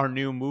sense or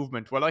new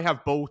movement? Well, I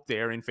have both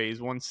there in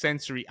phase 1,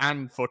 sensory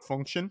and foot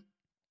function,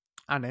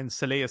 and then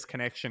soleus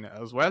connection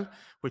as well,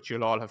 which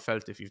you'll all have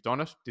felt if you've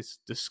done it, this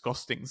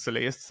disgusting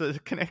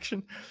soleus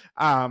connection.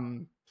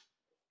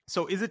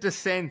 So is it the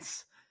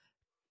sense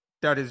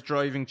that is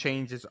driving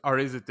changes, or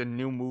is it the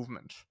new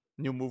movements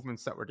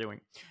that we're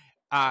doing?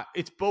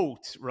 It's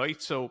both,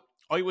 right? So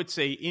I would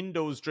say in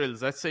those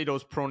drills, let's say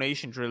those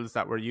pronation drills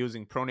that we're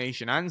using,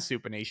 pronation and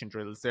supination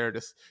drills,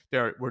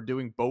 we're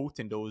doing both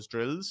in those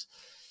drills.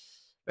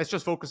 Let's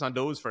just focus on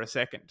those for a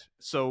second.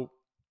 So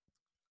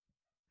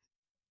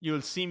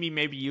you'll see me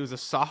maybe use a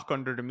sock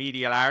under the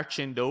medial arch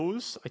in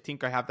those. I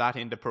think I have that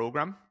in the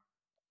program.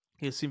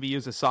 You'll see me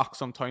use a sock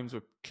sometimes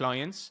with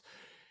clients.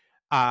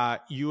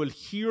 You will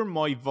hear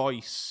my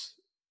voice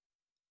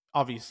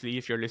obviously,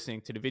 if you're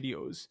listening to the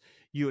videos,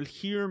 you'll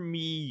hear me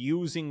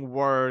using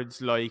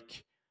words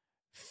like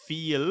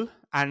feel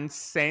and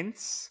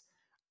sense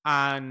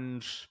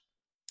and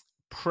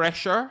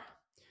pressure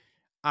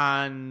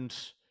and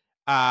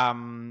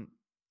um,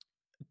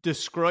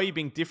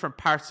 describing different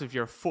parts of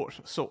your foot.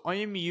 So I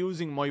am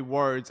using my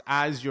words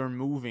as you're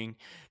moving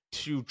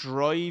to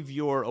drive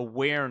your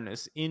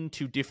awareness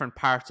into different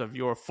parts of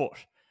your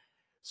foot.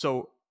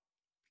 So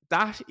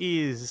that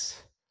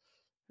is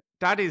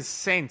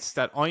sense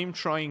that I'm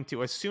trying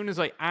to, as soon as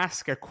I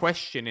ask a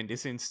question in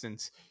this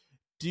instance,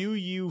 do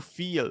you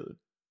feel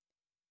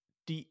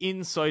the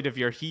inside of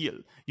your heel?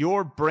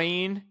 Your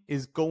brain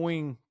is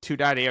going to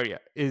that area.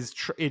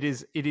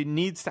 It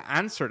needs to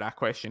answer that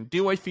question.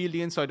 Do I feel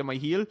the inside of my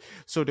heel?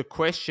 So the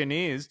question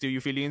is, do you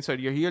feel the inside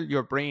of your heel?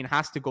 Your brain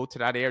has to go to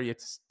that area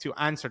to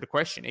answer the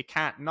question. It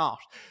can't not.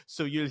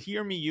 So you'll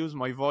hear me use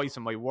my voice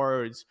and my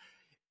words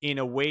in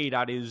a way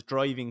that is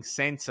driving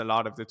sense a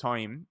lot of the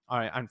time,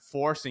 and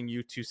forcing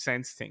you to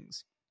sense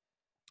things.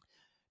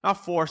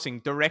 Not forcing,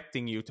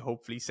 directing you to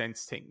hopefully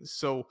sense things.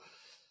 So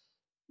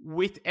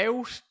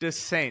without the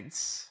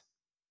sense,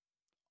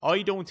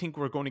 I don't think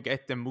we're going to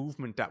get the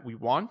movement that we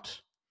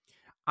want.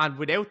 And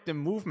without the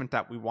movement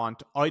that we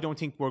want, I don't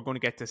think we're going to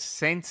get the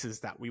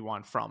senses that we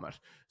want from it.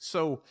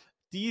 So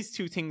these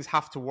two things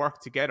have to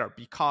work together,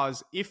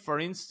 because if, for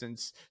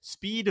instance,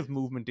 speed of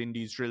movement in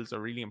these drills are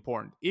really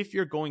important. If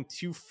you're going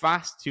too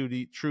fast through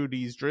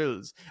these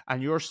drills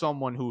and you're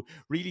someone who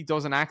really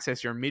doesn't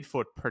access your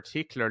midfoot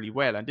particularly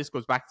well, and this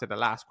goes back to the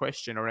last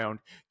question around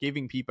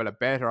giving people a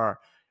better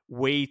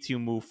way to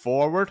move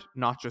forward,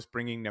 not just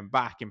bringing them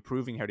back,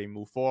 improving how they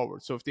move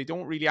forward. So if they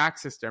don't really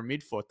access their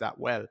midfoot that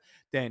well,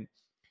 then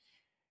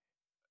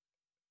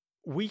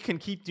we can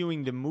keep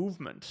doing the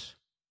movement,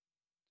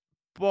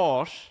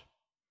 but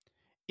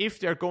if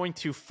they're going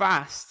too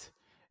fast,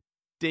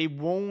 they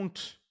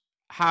won't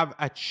have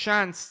a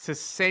chance to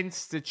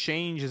sense the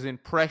changes in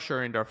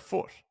pressure in their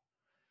foot.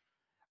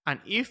 And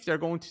if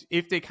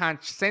they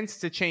can't sense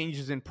the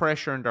changes in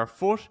pressure in their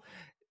foot,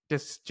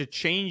 the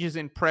changes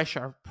in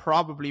pressure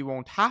probably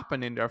won't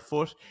happen in their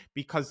foot,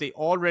 because they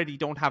already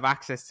don't have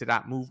access to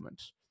that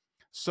movement.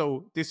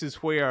 So this is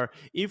where,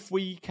 if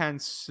we can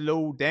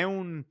slow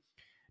down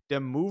the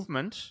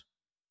movement,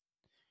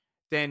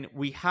 then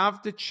we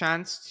have the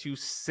chance to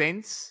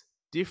sense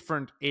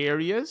different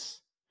areas,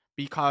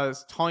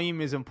 because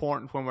time is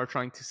important when we're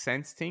trying to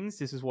sense things.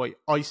 This is why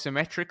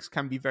isometrics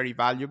can be very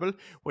valuable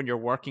when you're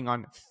working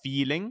on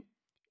feeling,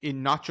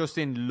 in not just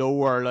in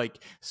lower,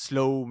 like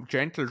slow,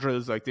 gentle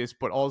drills like this,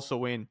 but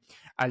also in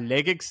a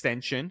leg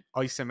extension,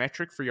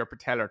 isometric for your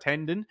patellar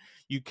tendon.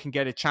 You can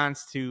get a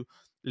chance to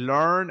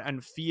learn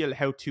and feel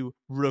how to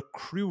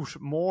recruit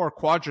more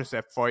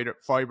quadricep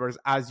fibers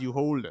as you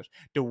hold it.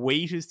 The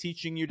weight is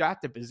teaching you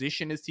that, the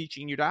position is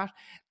teaching you that,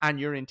 and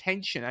your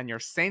intention and your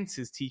sense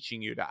is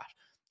teaching you that.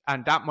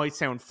 And that might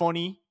sound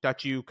funny but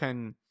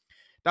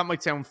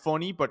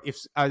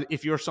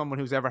if you're someone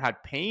who's ever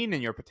had pain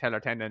in your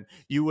patellar tendon,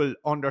 you will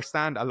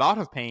understand a lot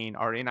of pain,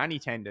 or in any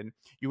tendon,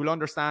 you will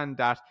understand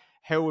that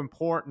how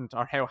important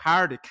or how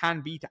hard it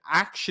can be to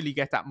actually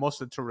get that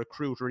muscle to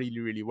recruit really,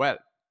 really well.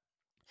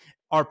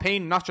 Or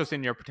pain, not just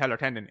in your patellar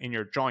tendon, in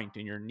your joint,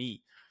 in your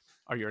knee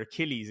or your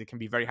Achilles, it can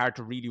be very hard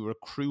to really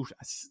recruit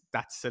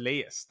that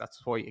soleus.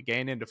 That's why,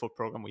 again, in the foot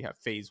program, we have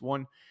phase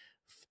 1,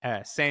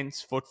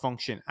 sense, foot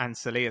function, and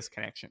soleus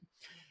connection.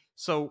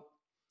 So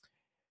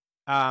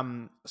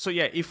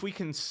yeah, if we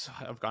can,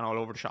 I've gone all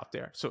over the shop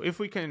there. So if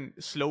we can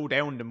slow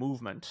down the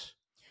movement,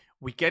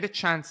 we get a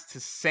chance to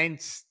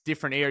sense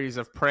different areas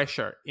of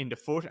pressure in the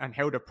foot and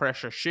how the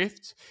pressure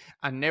shifts.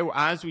 And now,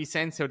 as we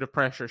sense how the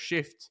pressure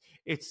shifts,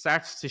 it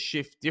starts to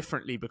shift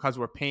differently, because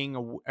we're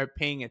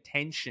paying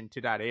attention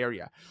to that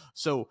area.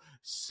 So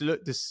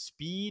the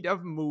speed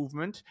of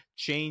movement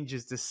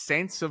changes the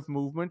sense of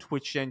movement,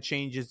 which then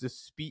changes the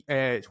speed,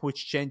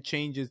 which then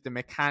changes the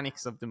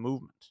mechanics of the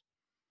movement.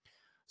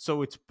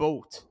 So it's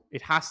both.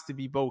 It has to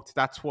be both.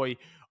 That's why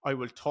I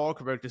will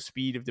talk about the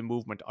speed of the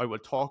movement. I will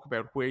talk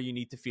about where you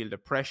need to feel the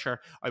pressure.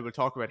 I will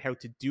talk about how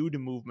to do the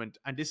movement.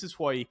 And this is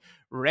why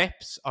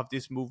reps of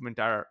this movement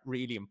are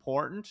really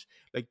important,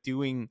 like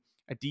doing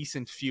a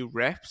decent few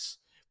reps,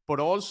 but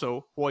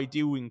also why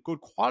doing good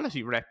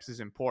quality reps is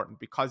important,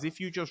 because if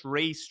you just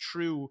race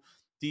through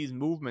these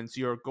movements,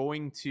 you're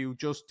going to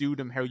just do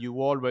them how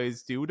you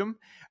always do them,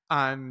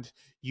 and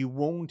you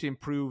won't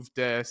improve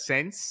the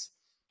sense,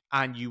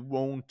 and you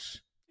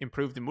won't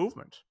improve the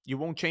movement. You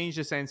won't change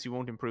the sense, you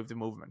won't improve the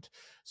movement.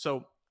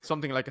 So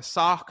something like a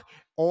sock,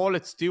 all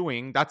it's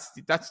doing, that's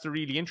the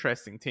really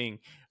interesting thing.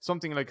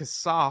 Something like a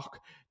sock,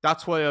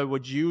 that's why I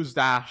would use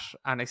that,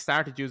 and I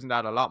started using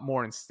that a lot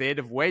more instead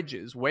of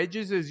wedges.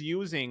 Wedges is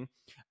using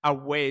a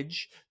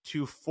wedge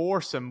to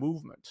force a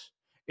movement.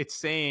 It's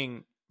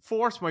saying,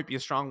 force might be a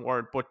strong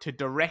word, but to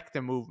direct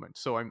the movement.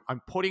 So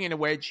I'm putting in a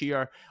wedge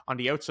here on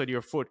the outside of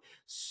your foot,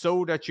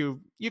 so that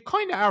you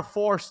kind of are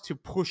forced to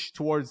push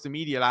towards the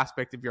medial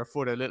aspect of your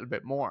foot a little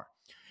bit more.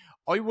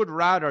 I would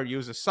rather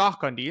use a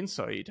sock on the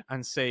inside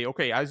and say,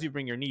 okay, as you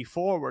bring your knee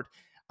forward,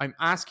 I'm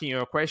asking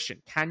you a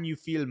question. Can you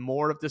feel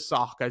more of the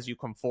sock as you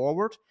come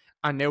forward?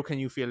 And now can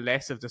you feel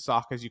less of the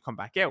sock as you come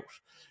back out?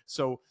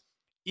 So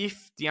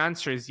if the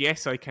answer is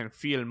yes, I can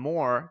feel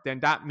more,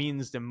 then that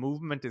means the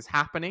movement is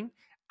happening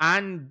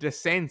and the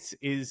sense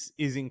is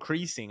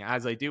increasing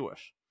as I do it.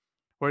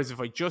 Whereas if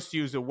I just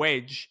use a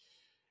wedge,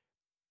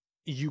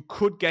 you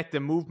could get the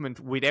movement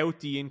without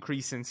the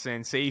increase in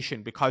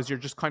sensation because you're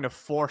just kind of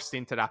forced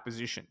into that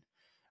position.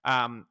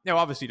 Now,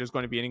 obviously, there's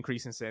going to be an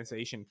increase in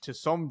sensation to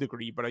some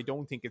degree, but I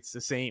don't think it's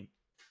the same.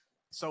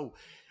 So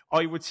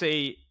I would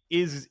say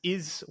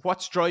is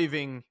what's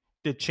driving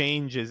the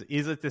changes?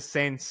 Is it the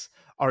sense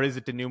or is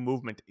it the new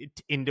movement?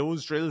 In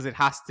those drills, it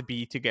has to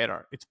be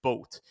together. It's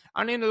both.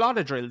 And in a lot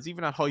of drills,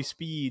 even at high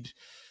speed,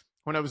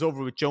 when I was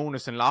over with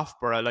Jonas in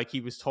Loughborough, like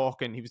he was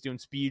doing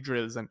speed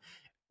drills, and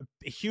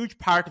a huge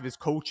part of his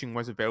coaching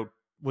was about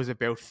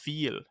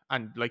feel.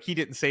 And like he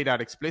didn't say that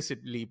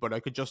explicitly, but I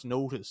could just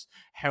notice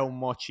how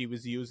much he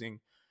was using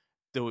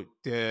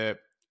the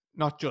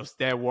not just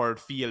their word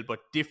feel, but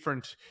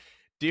different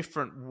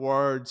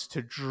words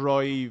to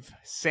drive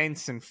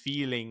sense and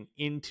feeling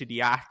into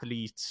the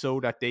athlete so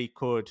that they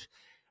could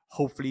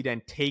hopefully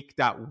then take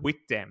that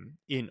with them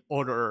in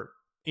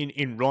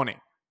running.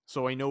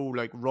 So I know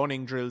like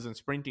running drills and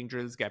sprinting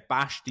drills get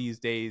bashed these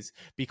days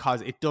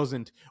because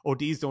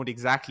these don't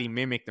exactly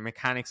mimic the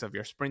mechanics of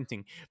your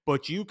sprinting.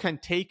 But you can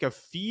take a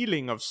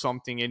feeling of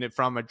something in it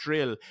from a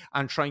drill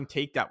and try and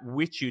take that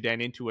with you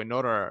then into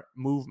another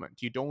movement.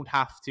 It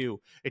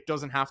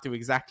doesn't have to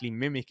exactly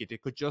mimic it.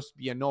 It could just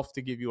be enough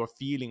to give you a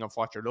feeling of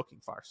what you're looking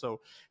for.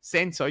 So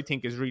sense, I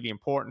think, is really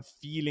important.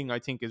 Feeling, I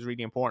think, is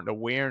really important.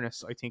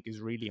 Awareness, I think,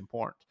 is really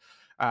important.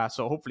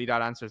 So hopefully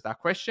that answers that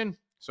question.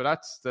 So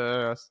that's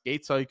the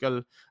gait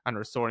cycle and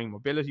restoring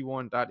mobility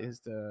one. That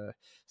is the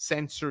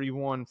sensory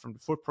one from the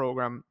foot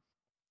program.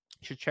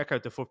 You should check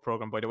out the foot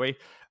program, by the way.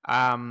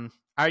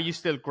 Are you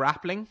still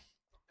grappling?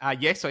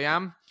 Yes, I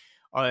am.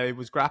 I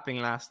was grappling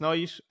last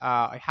night.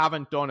 I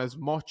haven't done as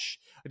much.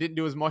 I didn't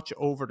do as much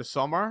over the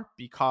summer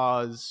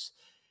because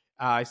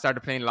I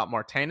started playing a lot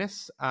more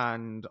tennis,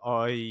 and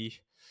I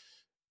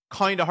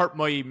kind of hurt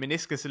my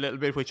meniscus a little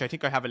bit, which I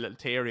think I have a little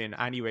tear in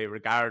anyway,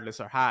 regardless,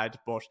 or had.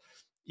 But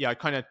yeah, I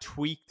kind of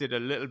tweaked it a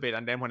little bit,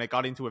 and then when I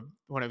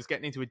was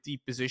getting into a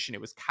deep position,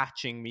 it was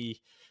catching me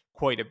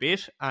quite a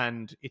bit,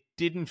 and it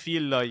didn't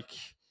feel like.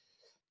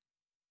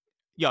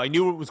 Yeah, I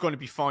knew it was going to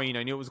be fine.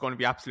 I knew it was going to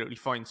be absolutely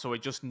fine. So I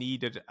just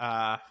needed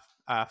a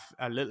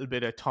little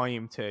bit of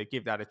time to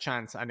give that a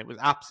chance, and it was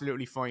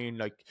absolutely fine.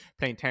 Like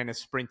playing tennis,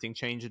 sprinting,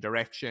 change of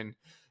direction,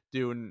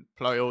 doing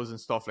plyos and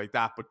stuff like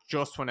that. But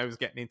just when I was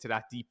getting into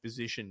that deep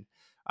position,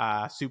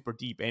 super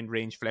deep end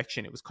range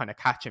flexion, it was kind of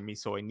catching me.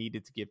 So I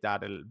needed to give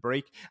that a little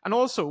break. And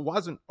also, it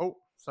wasn't. Oh,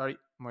 sorry,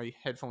 my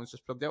headphones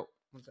just plugged out.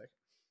 1 second.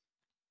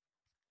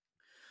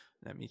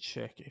 Let me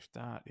check if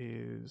that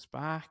is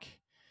back.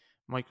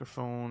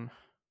 Microphone,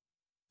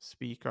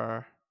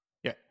 speaker.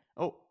 Yeah.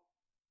 Oh,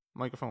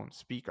 microphone,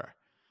 speaker,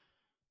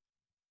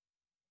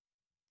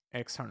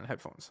 external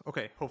headphones.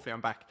 Okay, hopefully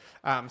I'm back.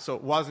 So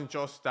it wasn't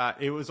just that.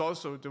 It was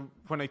also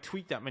when I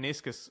tweaked that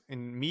meniscus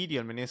in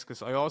medial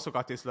meniscus, I also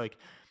got this I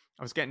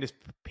was getting this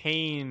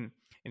pain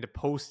in the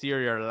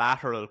posterior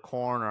lateral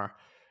corner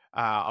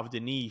of the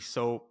knee.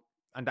 So,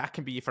 and that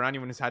can be, for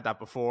anyone who's had that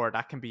before,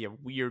 that can be a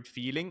weird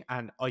feeling.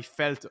 And I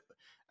felt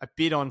a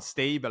bit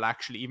unstable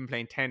actually, even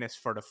playing tennis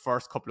for the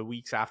first couple of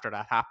weeks after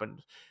that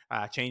happened.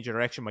 Change of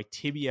direction. My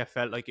tibia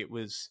felt like it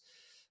was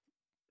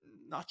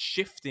not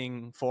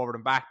shifting forward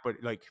and back, but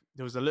like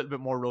there was a little bit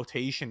more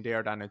rotation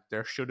there than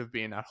there should have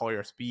been at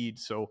higher speed.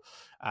 So,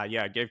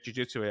 yeah, I gave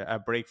jiu-jitsu a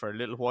break for a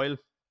little while,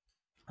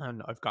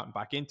 and I've gotten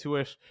back into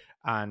it,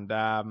 and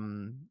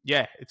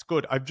yeah, it's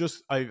good.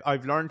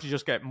 I've learned to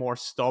just get more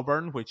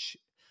stubborn, which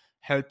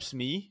helps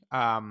me.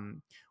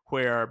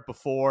 Where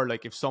before,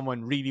 like if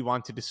someone really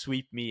wanted to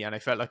sweep me and I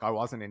felt like I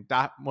wasn't in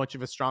that much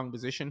of a strong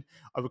position,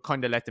 I would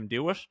kind of let them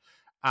do it.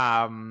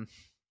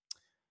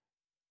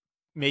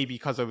 Maybe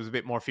because I was a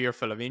bit more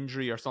fearful of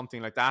injury or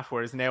something like that.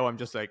 Whereas now I'm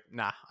just like,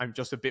 nah, I'm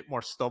just a bit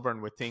more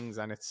stubborn with things,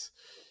 and it's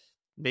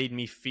made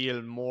me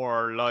feel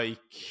more like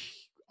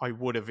I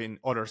would have in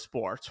other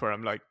sports where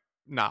I'm like,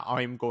 nah,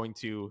 I'm going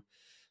to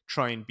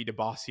try and be the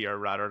boss here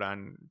rather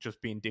than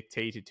just being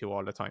dictated to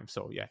all the time.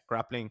 So yeah,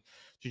 grappling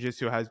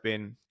jiu-jitsu has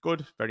been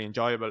good, very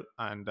enjoyable,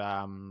 and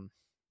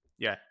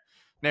yeah.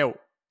 Now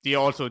the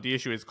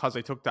issue is because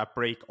I took that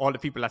break, all the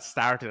people that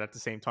started at the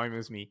same time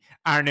as me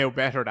are now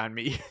better than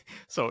me.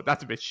 So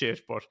that's a bit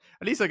shit, but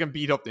at least I can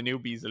beat up the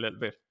newbies a little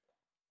bit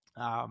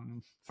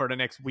for the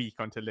next week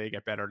until they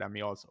get better than me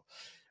also.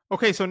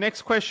 Okay, so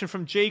next question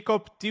from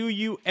Jacob. Do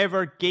you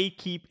ever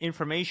gatekeep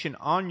information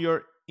on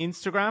your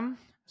Instagram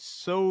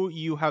so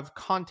you have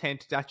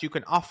content that you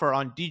can offer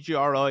on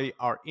DGRI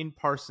or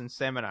in-person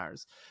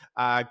seminars?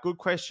 Good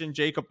question,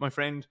 Jacob, my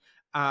friend.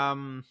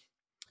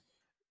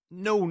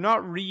 No,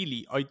 not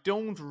really. I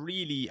don't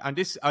really. And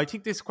I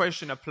think this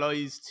question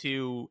applies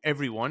to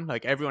everyone.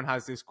 Like everyone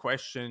has this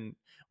question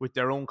with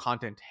their own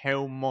content.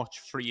 How much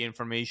free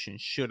information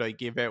should I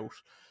give out?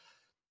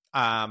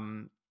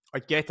 I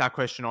get that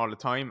question all the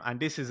time, and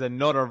this is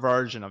another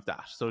version of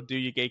that. So, do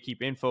you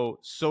gatekeep info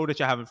so that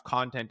you have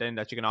content then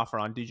that you can offer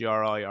on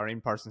DGRI or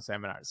in-person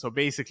seminars? So,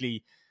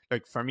 basically,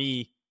 like for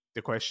me,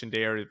 the question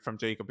there from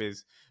Jacob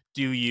is,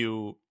 do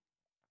you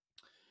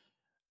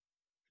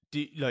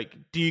do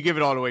you give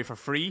it all away for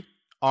free,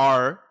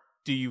 or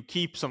do you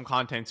keep some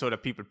content so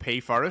that people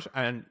pay for it?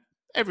 And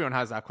everyone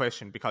has that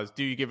question, because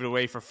do you give it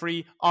away for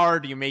free, or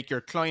do you make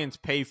your clients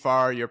pay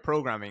for your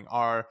programming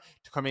or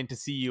to come in to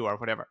see you or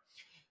whatever?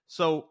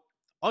 So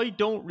I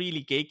don't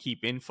really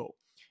gatekeep info.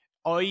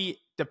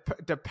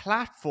 The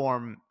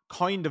platform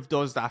kind of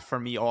does that for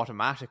me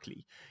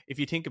automatically, if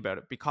you think about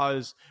it,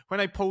 because when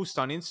I post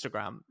on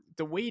Instagram,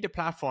 the way the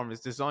platform is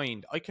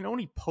designed, I can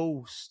only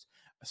post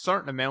a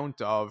certain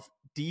amount of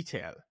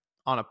detail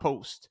on a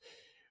post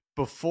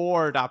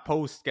before that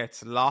post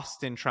gets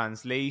lost in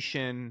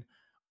translation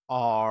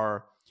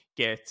or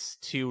gets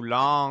too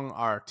long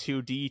or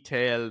too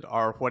detailed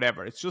or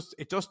whatever. It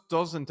just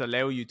doesn't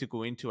allow you to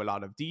go into a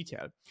lot of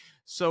detail.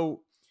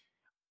 So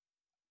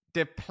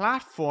the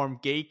platform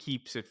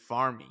gatekeeps it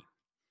for me.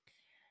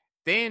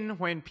 Then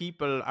when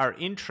people are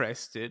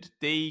interested,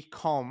 they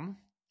come.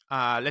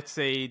 Let's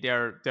say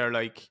they're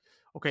like,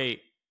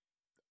 okay,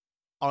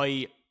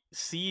 I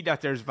see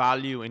that there's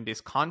value in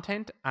this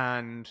content,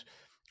 and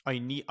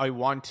I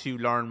want to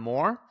learn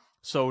more.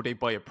 So they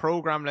buy a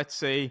program, let's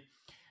say,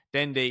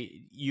 then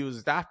they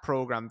use that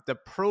program. The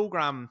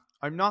program,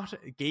 I'm not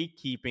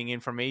gatekeeping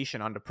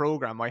information on the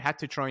program. I had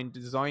to try and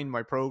design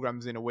my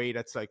programs in a way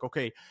that's like,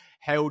 okay,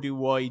 how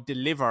do I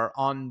deliver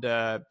on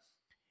the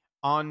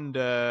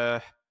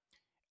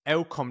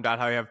outcome that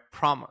I have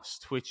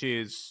promised, which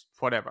is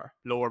whatever,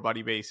 lower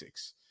body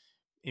basics,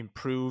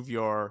 improve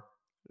your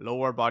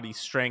lower body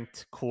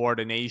strength,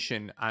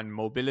 coordination, and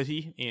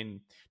mobility in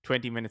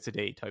 20 minutes a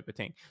day type of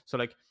thing. So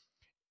like,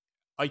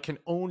 I can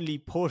only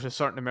put a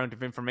certain amount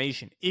of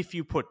information. If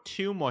you put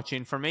too much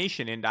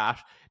information in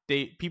that,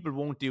 people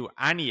won't do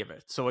any of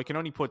it. So I can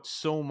only put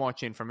so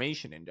much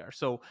information in there.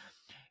 So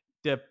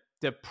the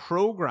the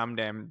program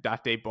them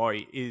that they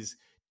buy is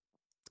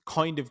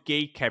kind of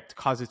gate kept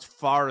because it's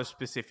for a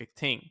specific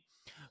thing.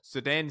 So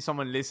then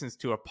someone listens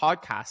to a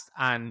podcast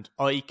and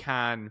I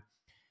can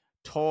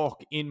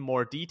talk in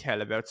more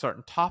detail about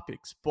certain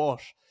topics,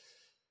 but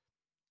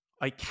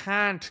I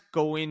can't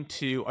go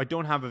into, I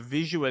don't have a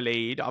visual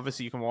aid.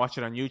 Obviously, you can watch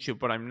it on YouTube,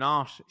 but I'm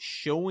not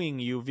showing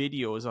you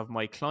videos of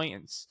my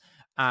clients,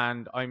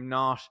 and I'm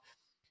not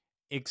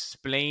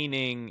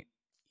explaining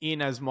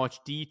in as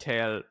much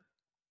detail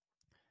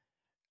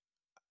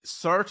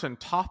certain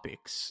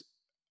topics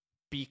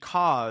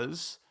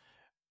because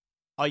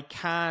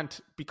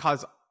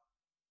because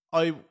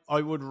I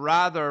would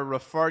rather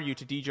refer you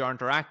to DJR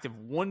Interactive,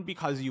 one,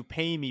 because you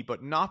pay me,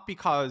 but not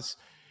because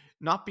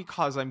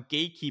I'm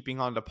gatekeeping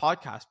on the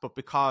podcast, but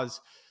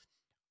because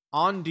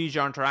on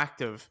DJR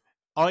Interactive,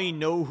 I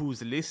know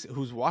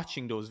who's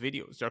watching those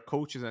videos. They're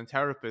coaches and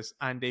therapists,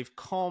 and they've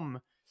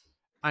come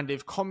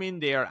in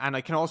there, and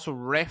I can also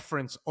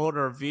reference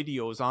other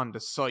videos on the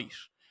site,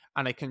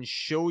 and I can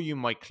show you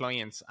my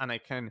clients, and I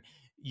can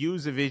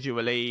use a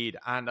visual aid,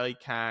 and I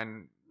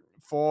can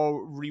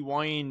for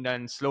rewind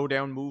and slow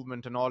down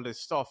movement and all this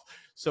stuff.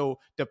 So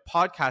the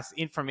podcast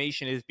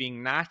information is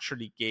being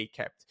naturally gate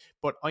kept,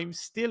 but I'm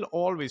still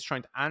always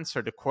trying to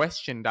answer the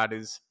question that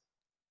is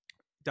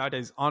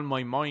on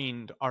my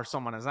mind or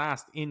someone has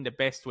asked in the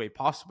best way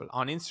possible.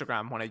 On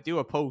Instagram, when I do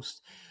a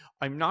post,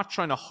 I'm not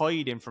trying to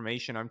hide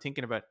information. I'm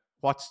thinking about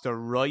what's the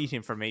right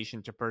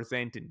information to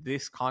present in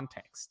this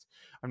context.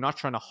 I'm not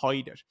trying to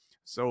hide it.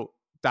 So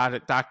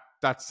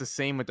that's the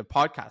same with the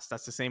podcast.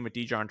 That's the same with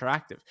DJR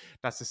Interactive.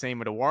 That's the same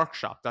with a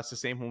workshop. That's the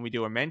same when we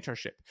do a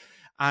mentorship.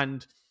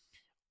 And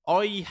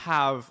I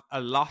have a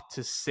lot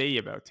to say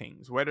about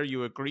things. Whether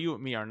you agree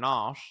with me or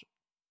not,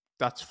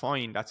 that's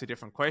fine. That's a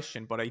different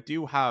question. But I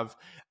do have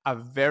a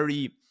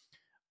very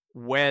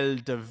well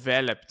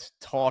developed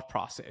thought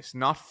process.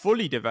 Not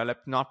fully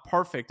developed, not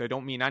perfect. I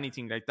don't mean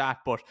anything like that.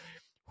 But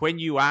when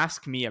you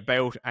ask me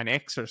about an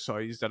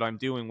exercise that I'm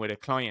doing with a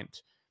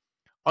client,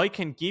 I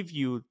can give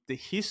you the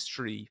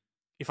history.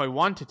 If I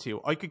wanted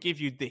to, I could give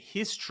you the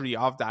history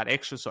of that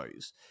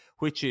exercise,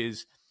 which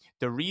is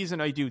the reason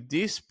I do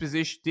this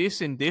position,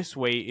 this in this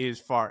way is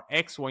for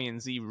X, Y,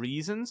 and Z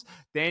reasons.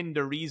 Then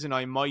the reason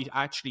I might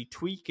actually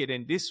tweak it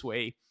in this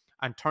way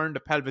and turn the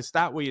pelvis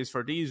that way is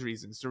for these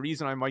reasons. The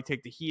reason I might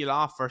take the heel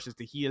off versus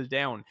the heel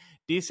down.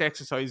 This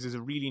exercise is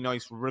a really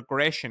nice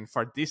regression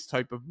for this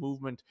type of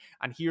movement.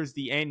 And here's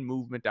the end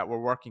movement that we're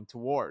working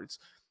towards.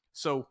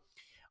 So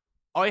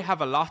I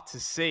have a lot to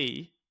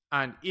say.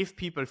 And if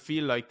people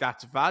feel like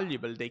that's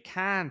valuable, they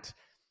can't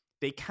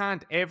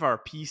ever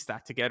piece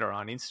that together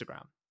on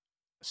Instagram.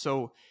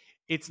 So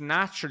it's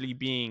naturally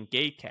being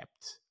gate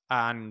kept.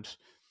 And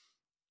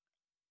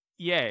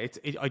yeah,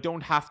 I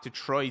don't have to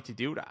try to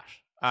do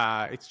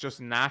that. It's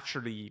just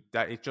naturally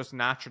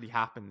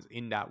happens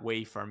in that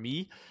way for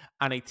me.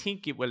 And I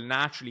think it will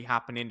naturally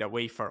happen in that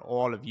way for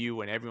all of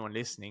you and everyone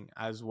listening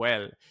as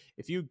well.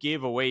 If you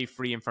give away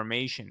free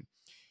information,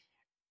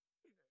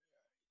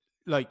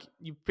 like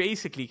you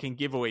basically can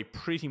give away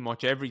pretty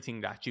much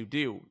everything that you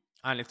do,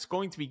 and it's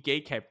going to be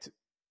gate kept,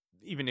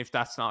 even if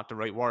that's not the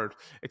right word.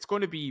 It's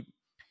going to be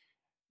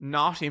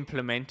not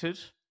implemented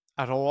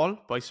at all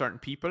by certain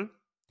people,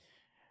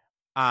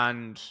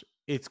 and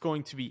it's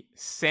going to be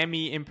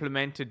semi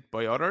implemented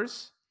by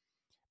others,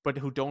 but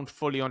who don't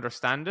fully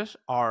understand it,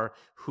 or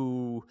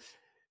who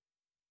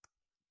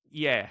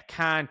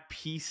can't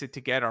piece it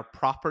together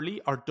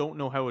properly, or don't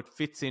know how it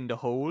fits in the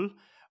whole.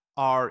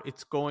 Or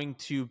it's going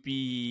to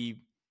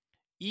be,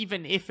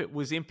 even if it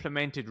was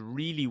implemented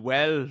really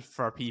well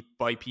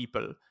by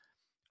people,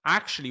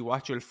 actually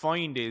what you'll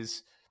find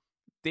is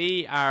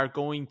they are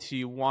going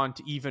to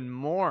want even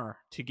more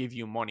to give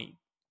you money,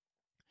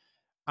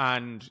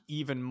 and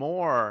even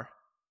more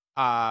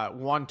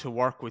want to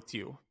work with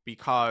you,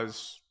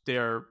 because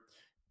the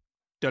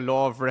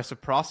law of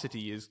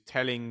reciprocity is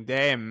telling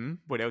them,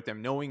 without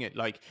them knowing it,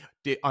 like,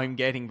 I'm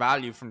getting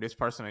value from this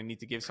person, I need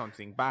to give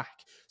something back.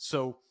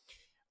 So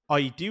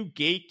I do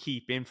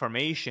gatekeep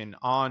information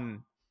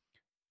from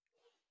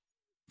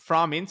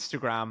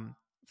Instagram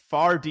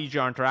for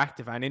DGR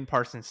Interactive and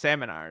in-person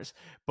seminars,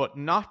 but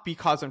not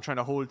because I'm trying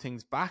to hold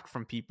things back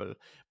from people,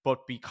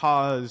 but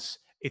because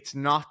it's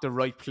not the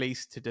right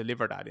place to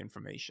deliver that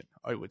information,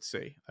 I would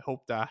say. I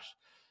hope that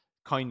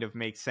kind of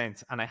makes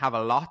sense. And I have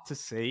a lot to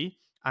say.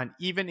 And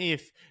even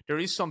if there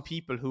is some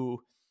people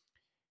who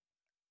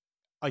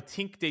I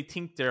think they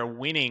think they're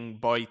winning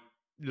by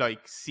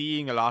like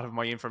seeing a lot of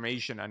my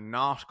information and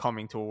not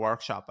coming to a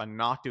workshop and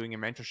not doing a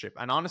mentorship.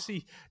 And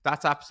honestly,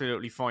 that's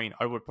absolutely fine.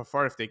 I would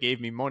prefer if they gave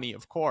me money,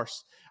 of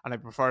course, and I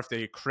prefer if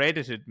they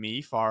credited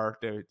me for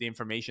the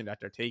information that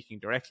they're taking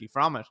directly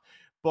from it.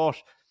 But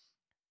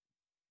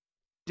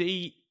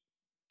they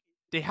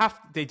they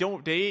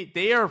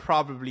are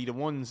probably the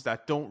ones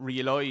that don't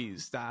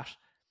realize that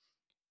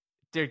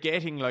they're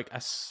getting like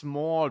a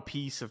small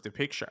piece of the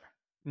picture,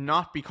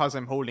 not because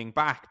I'm holding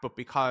back, but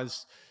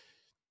because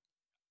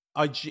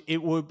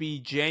it would be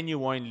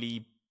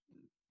genuinely,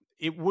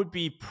 it would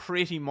be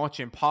pretty much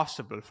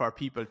impossible for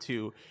people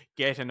to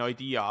get an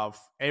idea of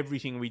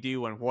everything we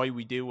do and why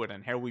we do it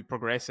and how we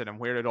progress it and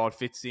where it all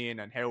fits in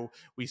and how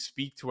we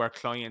speak to our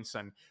clients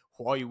and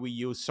why we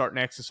use certain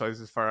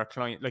exercises for our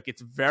client. Like,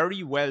 it's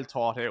very well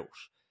thought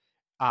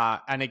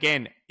out. And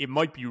again, it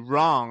might be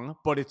wrong,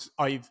 but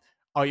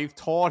I've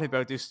thought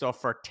about this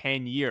stuff for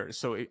 10 years.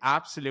 So it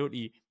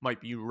absolutely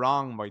might be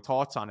wrong, my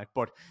thoughts on it.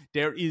 But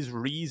there is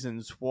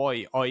reasons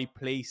why I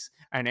place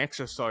an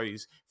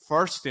exercise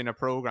first in a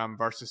program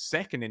versus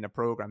second in a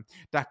program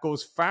that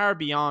goes far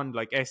beyond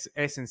like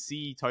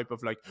S&C type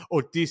of like,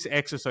 oh, this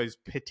exercise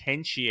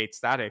potentiates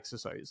that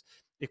exercise.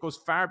 It goes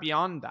far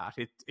beyond that.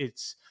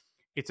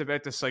 It's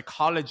about the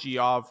psychology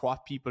of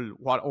what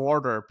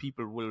order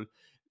people will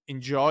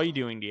enjoy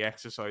doing the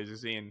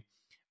exercises in.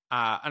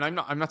 And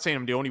I'm not saying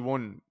I'm the only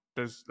one.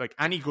 There's like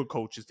any good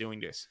coach is doing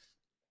this,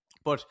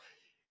 but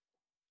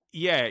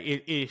yeah,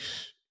 it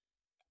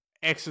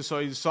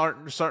exercise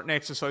certain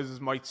exercises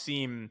might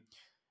seem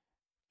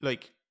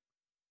like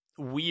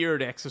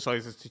weird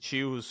exercises to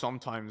choose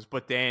sometimes,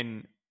 but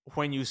then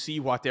when you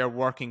see what they're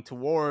working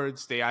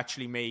towards, they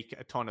actually make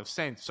a ton of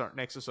sense. Certain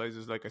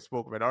exercises, like I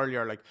spoke about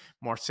earlier, like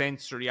more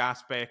sensory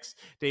aspects,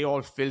 they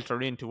all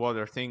filter into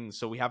other things.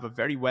 So we have a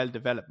very well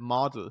developed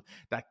model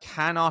that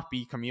cannot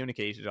be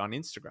communicated on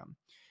Instagram.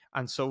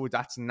 And so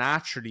that's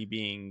naturally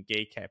being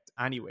gate kept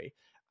anyway.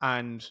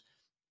 And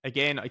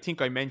again, I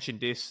think I mentioned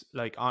this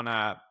like on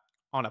a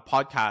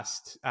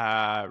podcast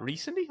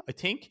recently, I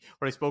think,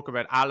 where I spoke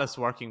about Alice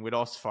working with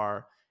us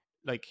for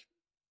like,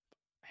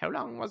 how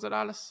long was it,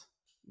 Alice?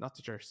 Not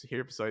that you're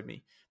here beside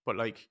me, but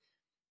like,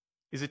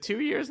 is it 2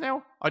 years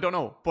now? I don't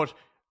know. But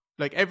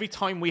like every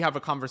time we have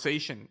a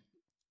conversation,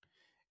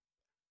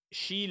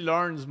 she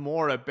learns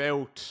more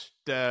about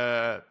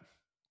the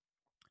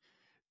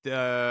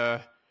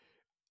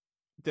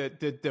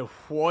the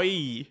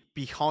why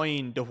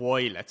behind the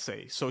why, let's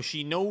say. So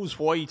she knows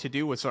why to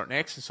do a certain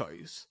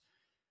exercise,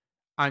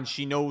 and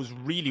she knows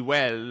really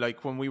well,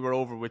 like when we were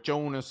over with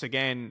Jonas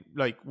again,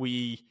 like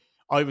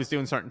I was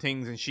doing certain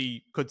things and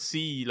she could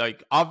see,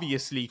 like,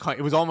 obviously,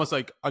 it was almost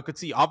like I could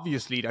see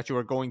obviously that you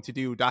were going to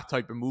do that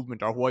type of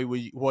movement, or why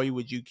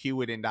would you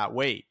cue it in that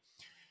way.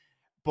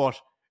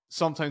 But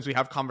sometimes we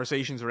have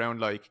conversations around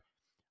like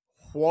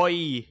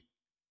why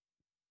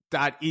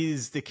that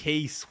is the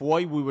case,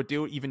 why we would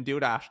even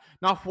do that,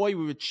 not why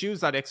we would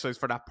choose that exercise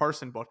for that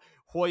person, but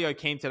why I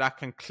came to that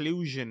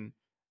conclusion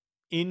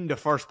in the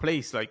first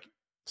place, like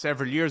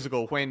several years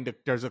ago, when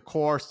there's a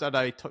course that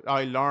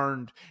I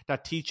learned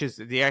that teaches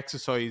the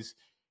exercise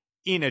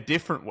in a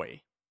different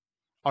way,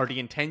 or the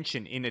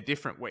intention in a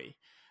different way.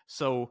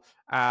 So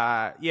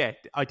yeah,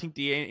 I think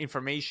the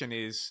information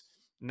is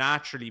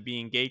naturally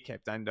being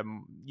gatekept, and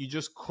you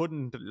just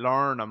couldn't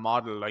learn a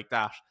model like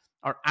that,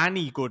 or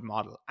any good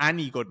model. I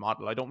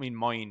don't mean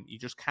mine. You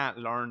just can't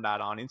learn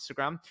that on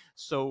Instagram.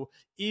 So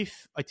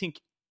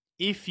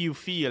if you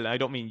feel, I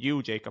don't mean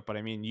you, Jacob, but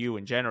I mean you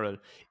in general,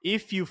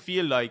 if you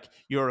feel like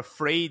you're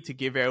afraid to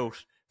give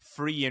out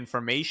free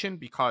information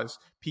because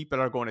people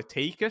are going to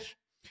take it,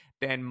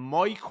 then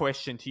my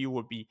question to you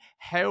would be,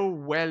 how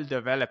well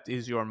developed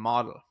is your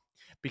model?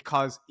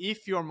 Because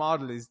if your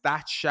model is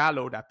that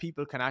shallow that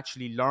people can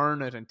actually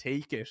learn it and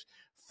take it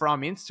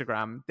from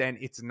Instagram, then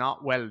it's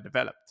not well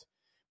developed.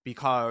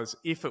 Because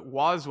if it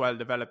was well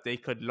developed, they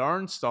could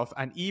learn stuff.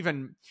 And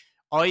even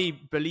I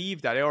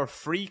believe that our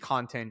free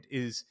content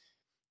is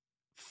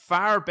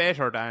far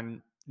better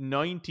than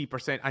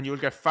 90%, and you'll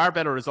get far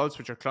better results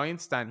with your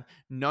clients than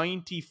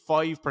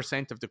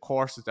 95% of the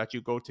courses that you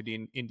go to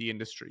in the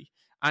industry.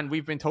 And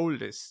we've been told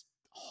this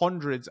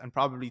hundreds and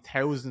probably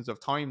thousands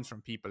of times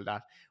from people,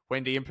 that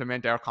when they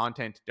implement their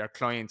content, their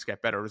clients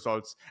get better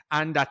results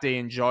and that they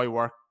enjoy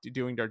work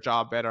doing their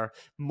job better,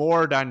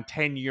 more than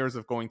 10 years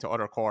of going to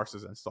other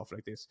courses and stuff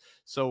like this.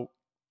 So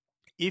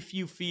if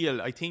you feel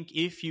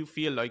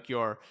like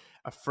you're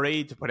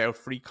afraid to put out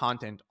free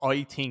content,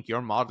 I think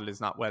your model is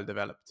not well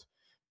developed.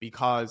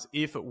 Because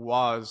if it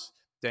was,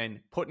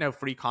 then putting out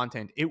free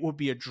content, it would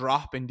be a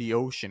drop in the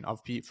ocean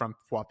of from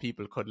what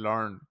people could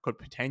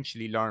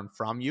potentially learn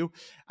from you.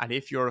 And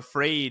if you're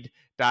afraid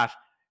that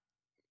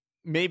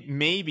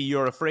maybe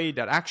you're afraid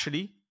that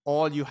actually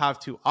all you have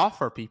to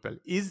offer people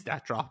is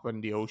that drop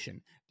in the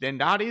ocean, then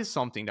that is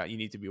something that you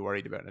need to be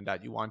worried about and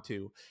that you want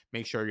to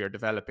make sure you're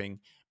developing.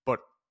 But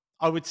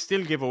I would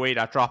still give away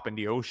that drop in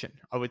the ocean.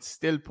 I would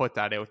still put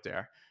that out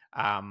there,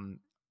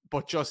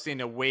 but just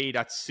in a way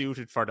that's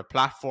suited for the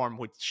platform,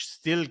 which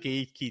still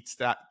gatekeeps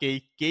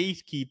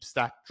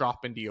that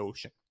drop in the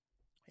ocean.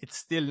 It's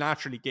still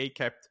naturally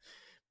gatekept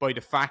by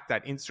the fact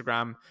that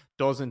Instagram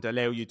doesn't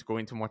allow you to go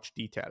into much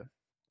detail.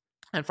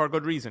 And for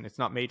good reason. It's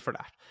not made for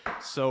that.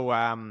 So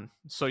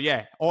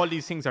yeah, all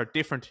these things are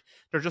different.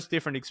 They're just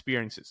different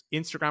experiences.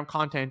 Instagram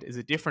content is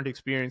a different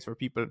experience for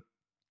people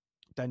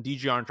than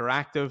DGR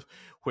Interactive,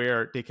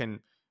 where they can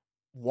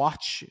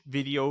watch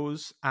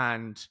videos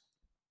and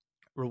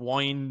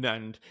rewind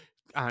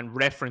and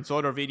reference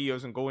other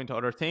videos and go into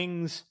other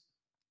things.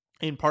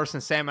 In-person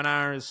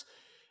seminars,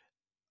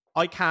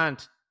 I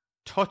can't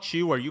touch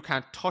you, or you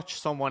can't touch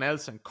someone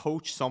else and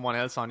coach someone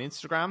else on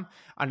Instagram.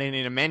 And then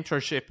in a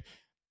mentorship,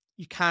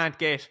 you can't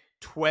get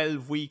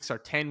 12 weeks or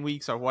 10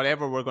 weeks or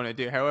whatever we're going to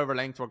do, however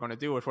length we're going to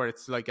do it, where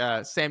it's like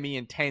a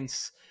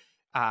semi-intense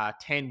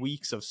 10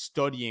 weeks of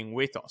studying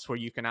with us where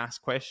you can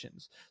ask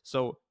questions.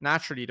 So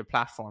naturally, the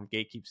platform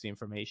gatekeeps the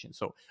information.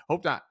 So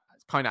hope that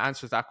kind of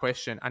answers that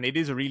question. And it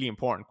is a really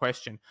important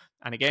question.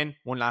 And again,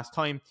 one last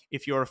time,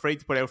 if you're afraid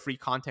to put out free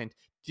content,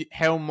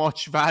 how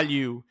much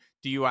value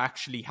do you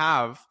actually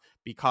have?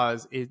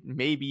 Because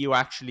maybe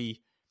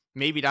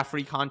that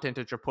free content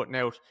that you're putting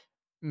out,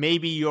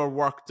 maybe your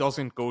work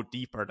doesn't go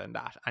deeper than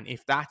that. And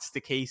if that's the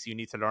case, you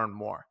need to learn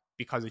more,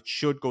 because it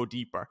should go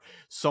deeper.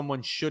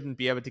 Someone shouldn't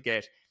be able to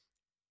get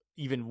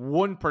even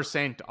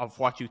 1% of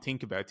what you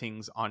think about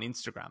things on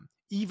Instagram,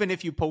 even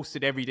if you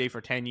posted every day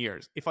for 10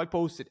 years. If I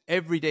posted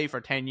every day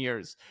for 10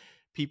 years,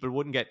 people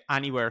wouldn't get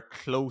anywhere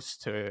close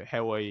to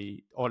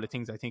all the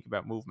things I think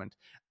about movement.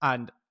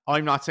 And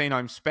I'm not saying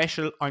I'm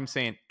special. I'm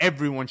saying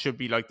everyone should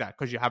be like that,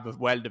 because you have a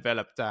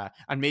well-developed,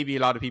 and maybe a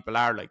lot of people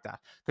are like that,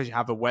 because you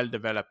have a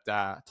well-developed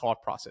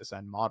thought process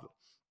and model.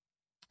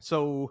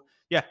 So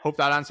yeah, hope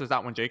that answers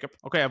that one, Jacob.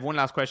 Okay, I have one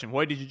last question.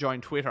 Why did you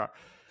join Twitter?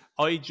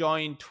 I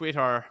joined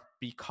Twitter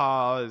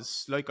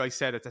because, like I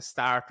said at the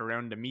start,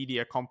 around the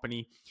media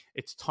company,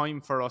 it's time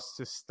for us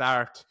to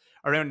start,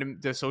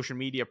 around the social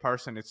media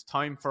person, it's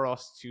time for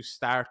us to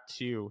start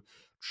to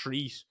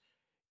treat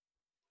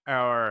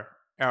our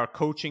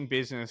coaching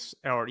business,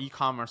 our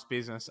e-commerce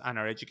business, and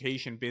our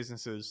education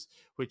businesses,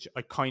 which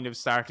I kind of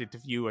started to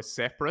view as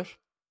separate.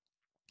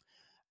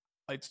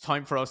 It's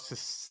time for us to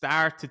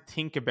start to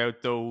think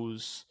about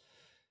those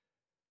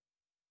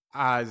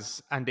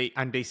as,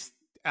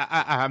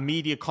 a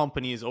media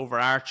company is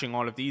overarching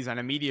all of these, and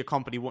a media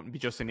company wouldn't be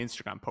just an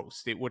Instagram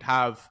post. It would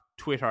have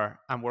Twitter,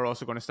 and we're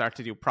also going to start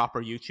to do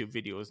proper YouTube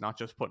videos, not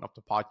just putting up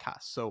the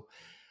podcast. So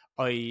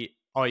I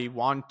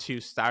want to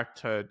start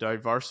to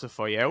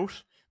diversify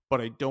out,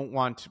 but I don't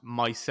want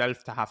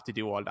myself to have to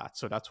do all that.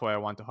 So that's why I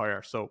want to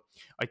hire. So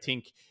I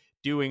think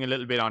doing a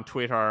little bit on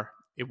Twitter,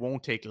 it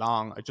won't take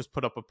long. I just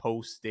put up a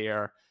post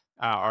there,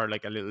 or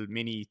like a little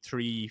mini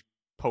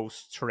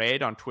 3-post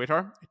thread on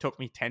Twitter. It took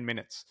me 10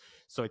 minutes.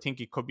 So I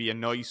think it could be a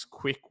nice,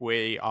 quick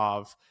way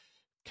of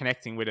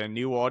connecting with a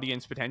new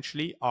audience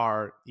potentially,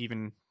 or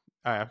even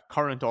a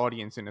current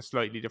audience in a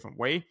slightly different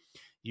way.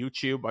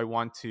 YouTube,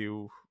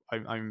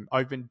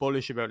 I've been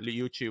bullish about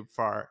YouTube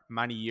for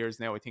many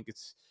years now. I think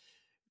it's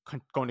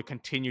going to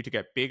continue to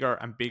get bigger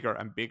and bigger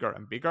and bigger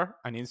and bigger.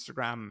 And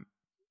Instagram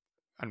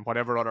and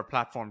whatever other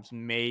platforms you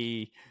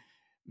may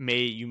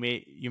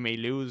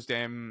lose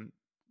them.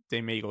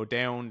 They may go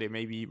down. They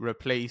may be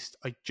replaced.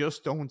 I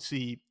just don't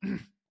see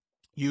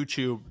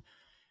YouTube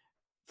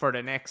for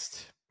the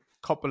next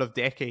couple of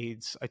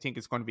decades. I think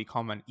it's going to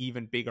become an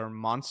even bigger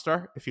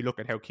monster if you look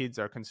at how kids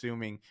are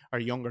consuming, or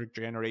younger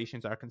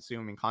generations are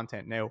consuming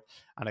content now.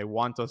 And I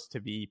want us to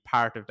be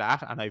part of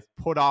that. And I've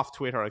put off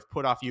Twitter, I've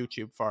put off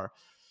YouTube for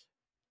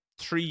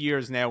 3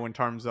 years now, in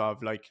terms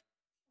of like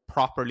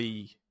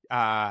properly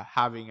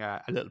having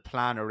a little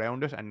plan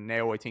around it, and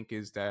now I think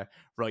is the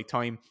right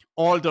time.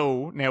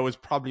 Although now is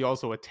probably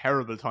also a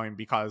terrible time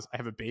because I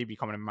have a baby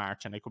coming in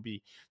March and I could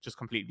be just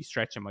completely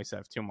stretching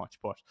myself too much.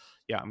 But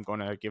yeah, I'm going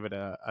to give it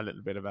a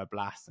little bit of a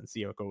blast and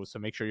see how it goes. So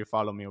make sure you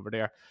follow me over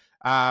there.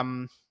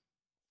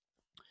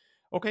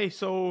 Okay,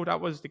 so that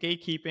was the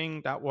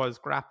gatekeeping, that was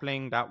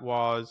grappling, that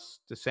was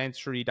the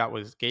sensory, that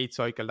was gate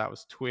cycle, that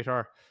was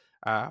Twitter.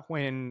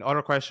 When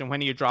are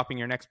you dropping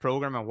your next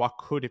program and what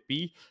could it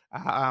be?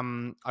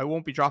 I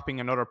won't be dropping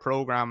another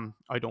program,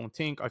 I don't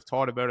think. I've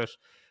thought about it.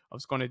 I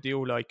was going to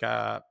do like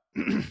a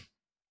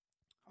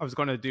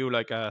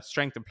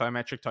strength and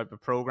plyometric type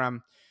of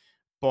program,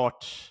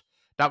 but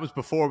that was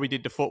before we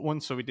did the foot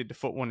one, so we did the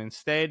foot one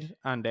instead,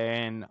 and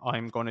then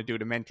I'm going to do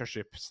the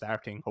mentorship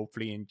starting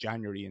hopefully in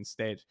January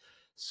instead.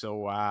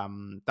 So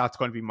that's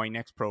going to be my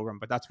next program,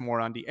 but that's more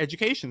on the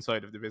education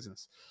side of the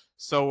business.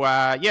 So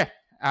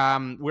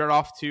we're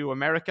off to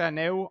America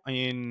now.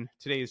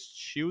 Today is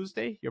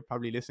Tuesday. You're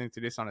probably listening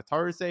to this on a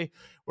Thursday.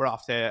 We're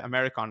off to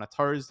America on a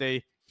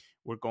Thursday.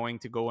 We're going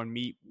to go and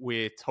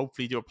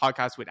hopefully do a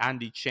podcast with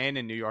Andy Chen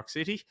in New York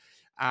City.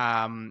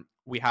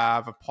 We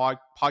have a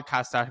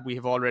podcast that we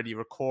have already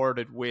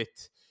recorded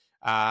with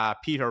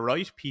Peter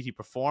Wright, PT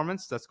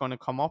Performance, that's going to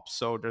come up.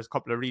 So there's a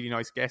couple of really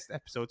nice guest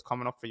episodes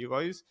coming up for you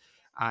guys.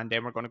 And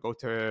then we're going to go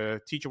to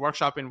teacher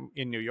workshop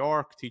in New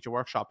York, teacher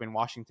workshop in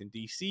Washington,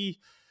 D.C.,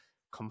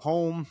 come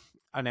home,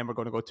 and then we're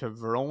going to go to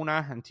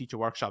Verona and teach a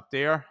workshop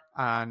there,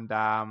 and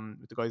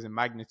with the guys in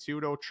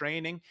Magnitudo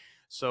training.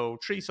 So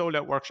 3 sold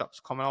out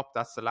workshops coming up.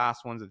 That's the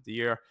last ones of the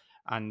year.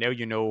 And now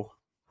you know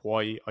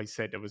why I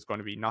said there was going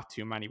to be not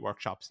too many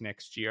workshops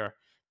next year,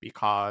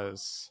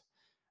 because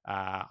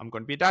I'm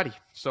going to be a daddy.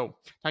 So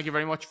thank you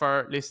very much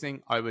for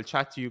listening. I will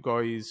chat to you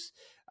guys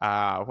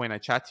when I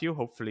chat to you.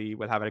 Hopefully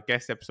we'll have a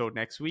guest episode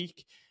next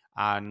week.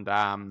 And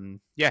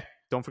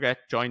don't forget,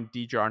 join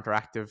DGR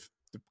Interactive.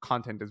 The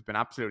content has been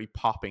absolutely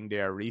popping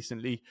there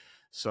recently.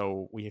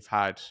 So we've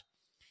had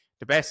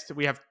the best.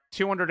 We have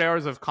 200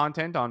 hours of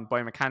content on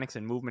biomechanics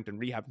and movement and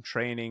rehab and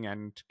training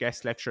and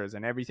guest lectures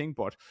and everything.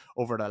 But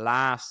over the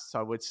last,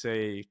 I would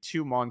say,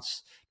 2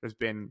 months, there's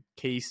been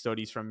case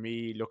studies from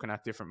me looking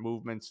at different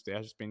movements.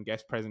 There's been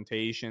guest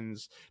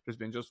presentations. There's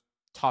been just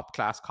top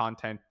class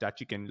content that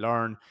you can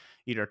learn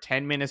either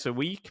 10 minutes a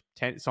week.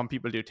 Some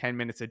people do 10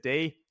 minutes a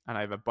day. And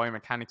I have a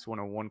biomechanics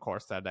 101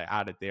 course that I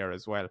added there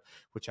as well,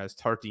 which has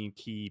 13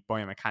 key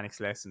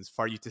biomechanics lessons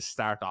for you to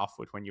start off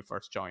with when you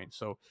first join.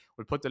 So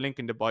we'll put the link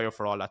in the bio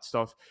for all that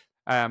stuff.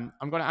 I'm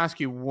going to ask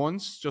you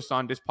once just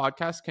on this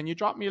podcast, can you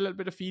drop me a little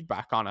bit of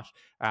feedback on it?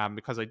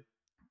 Because I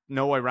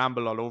know I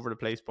ramble all over the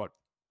place, but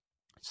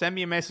send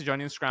me a message on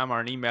Instagram or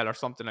an email or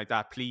something like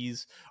that,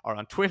 please, or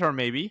on Twitter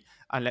maybe,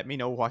 and let me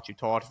know what you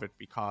thought of it,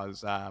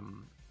 because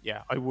I'm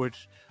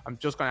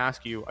just going to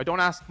ask you. I don't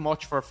ask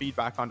much for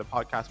feedback on the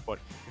podcast, but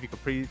if you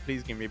could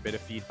please give me a bit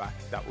of feedback,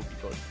 that would be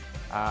good.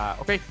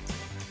 Okay,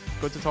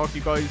 good to talk to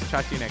you guys.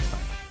 Chat to you next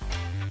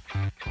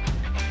time.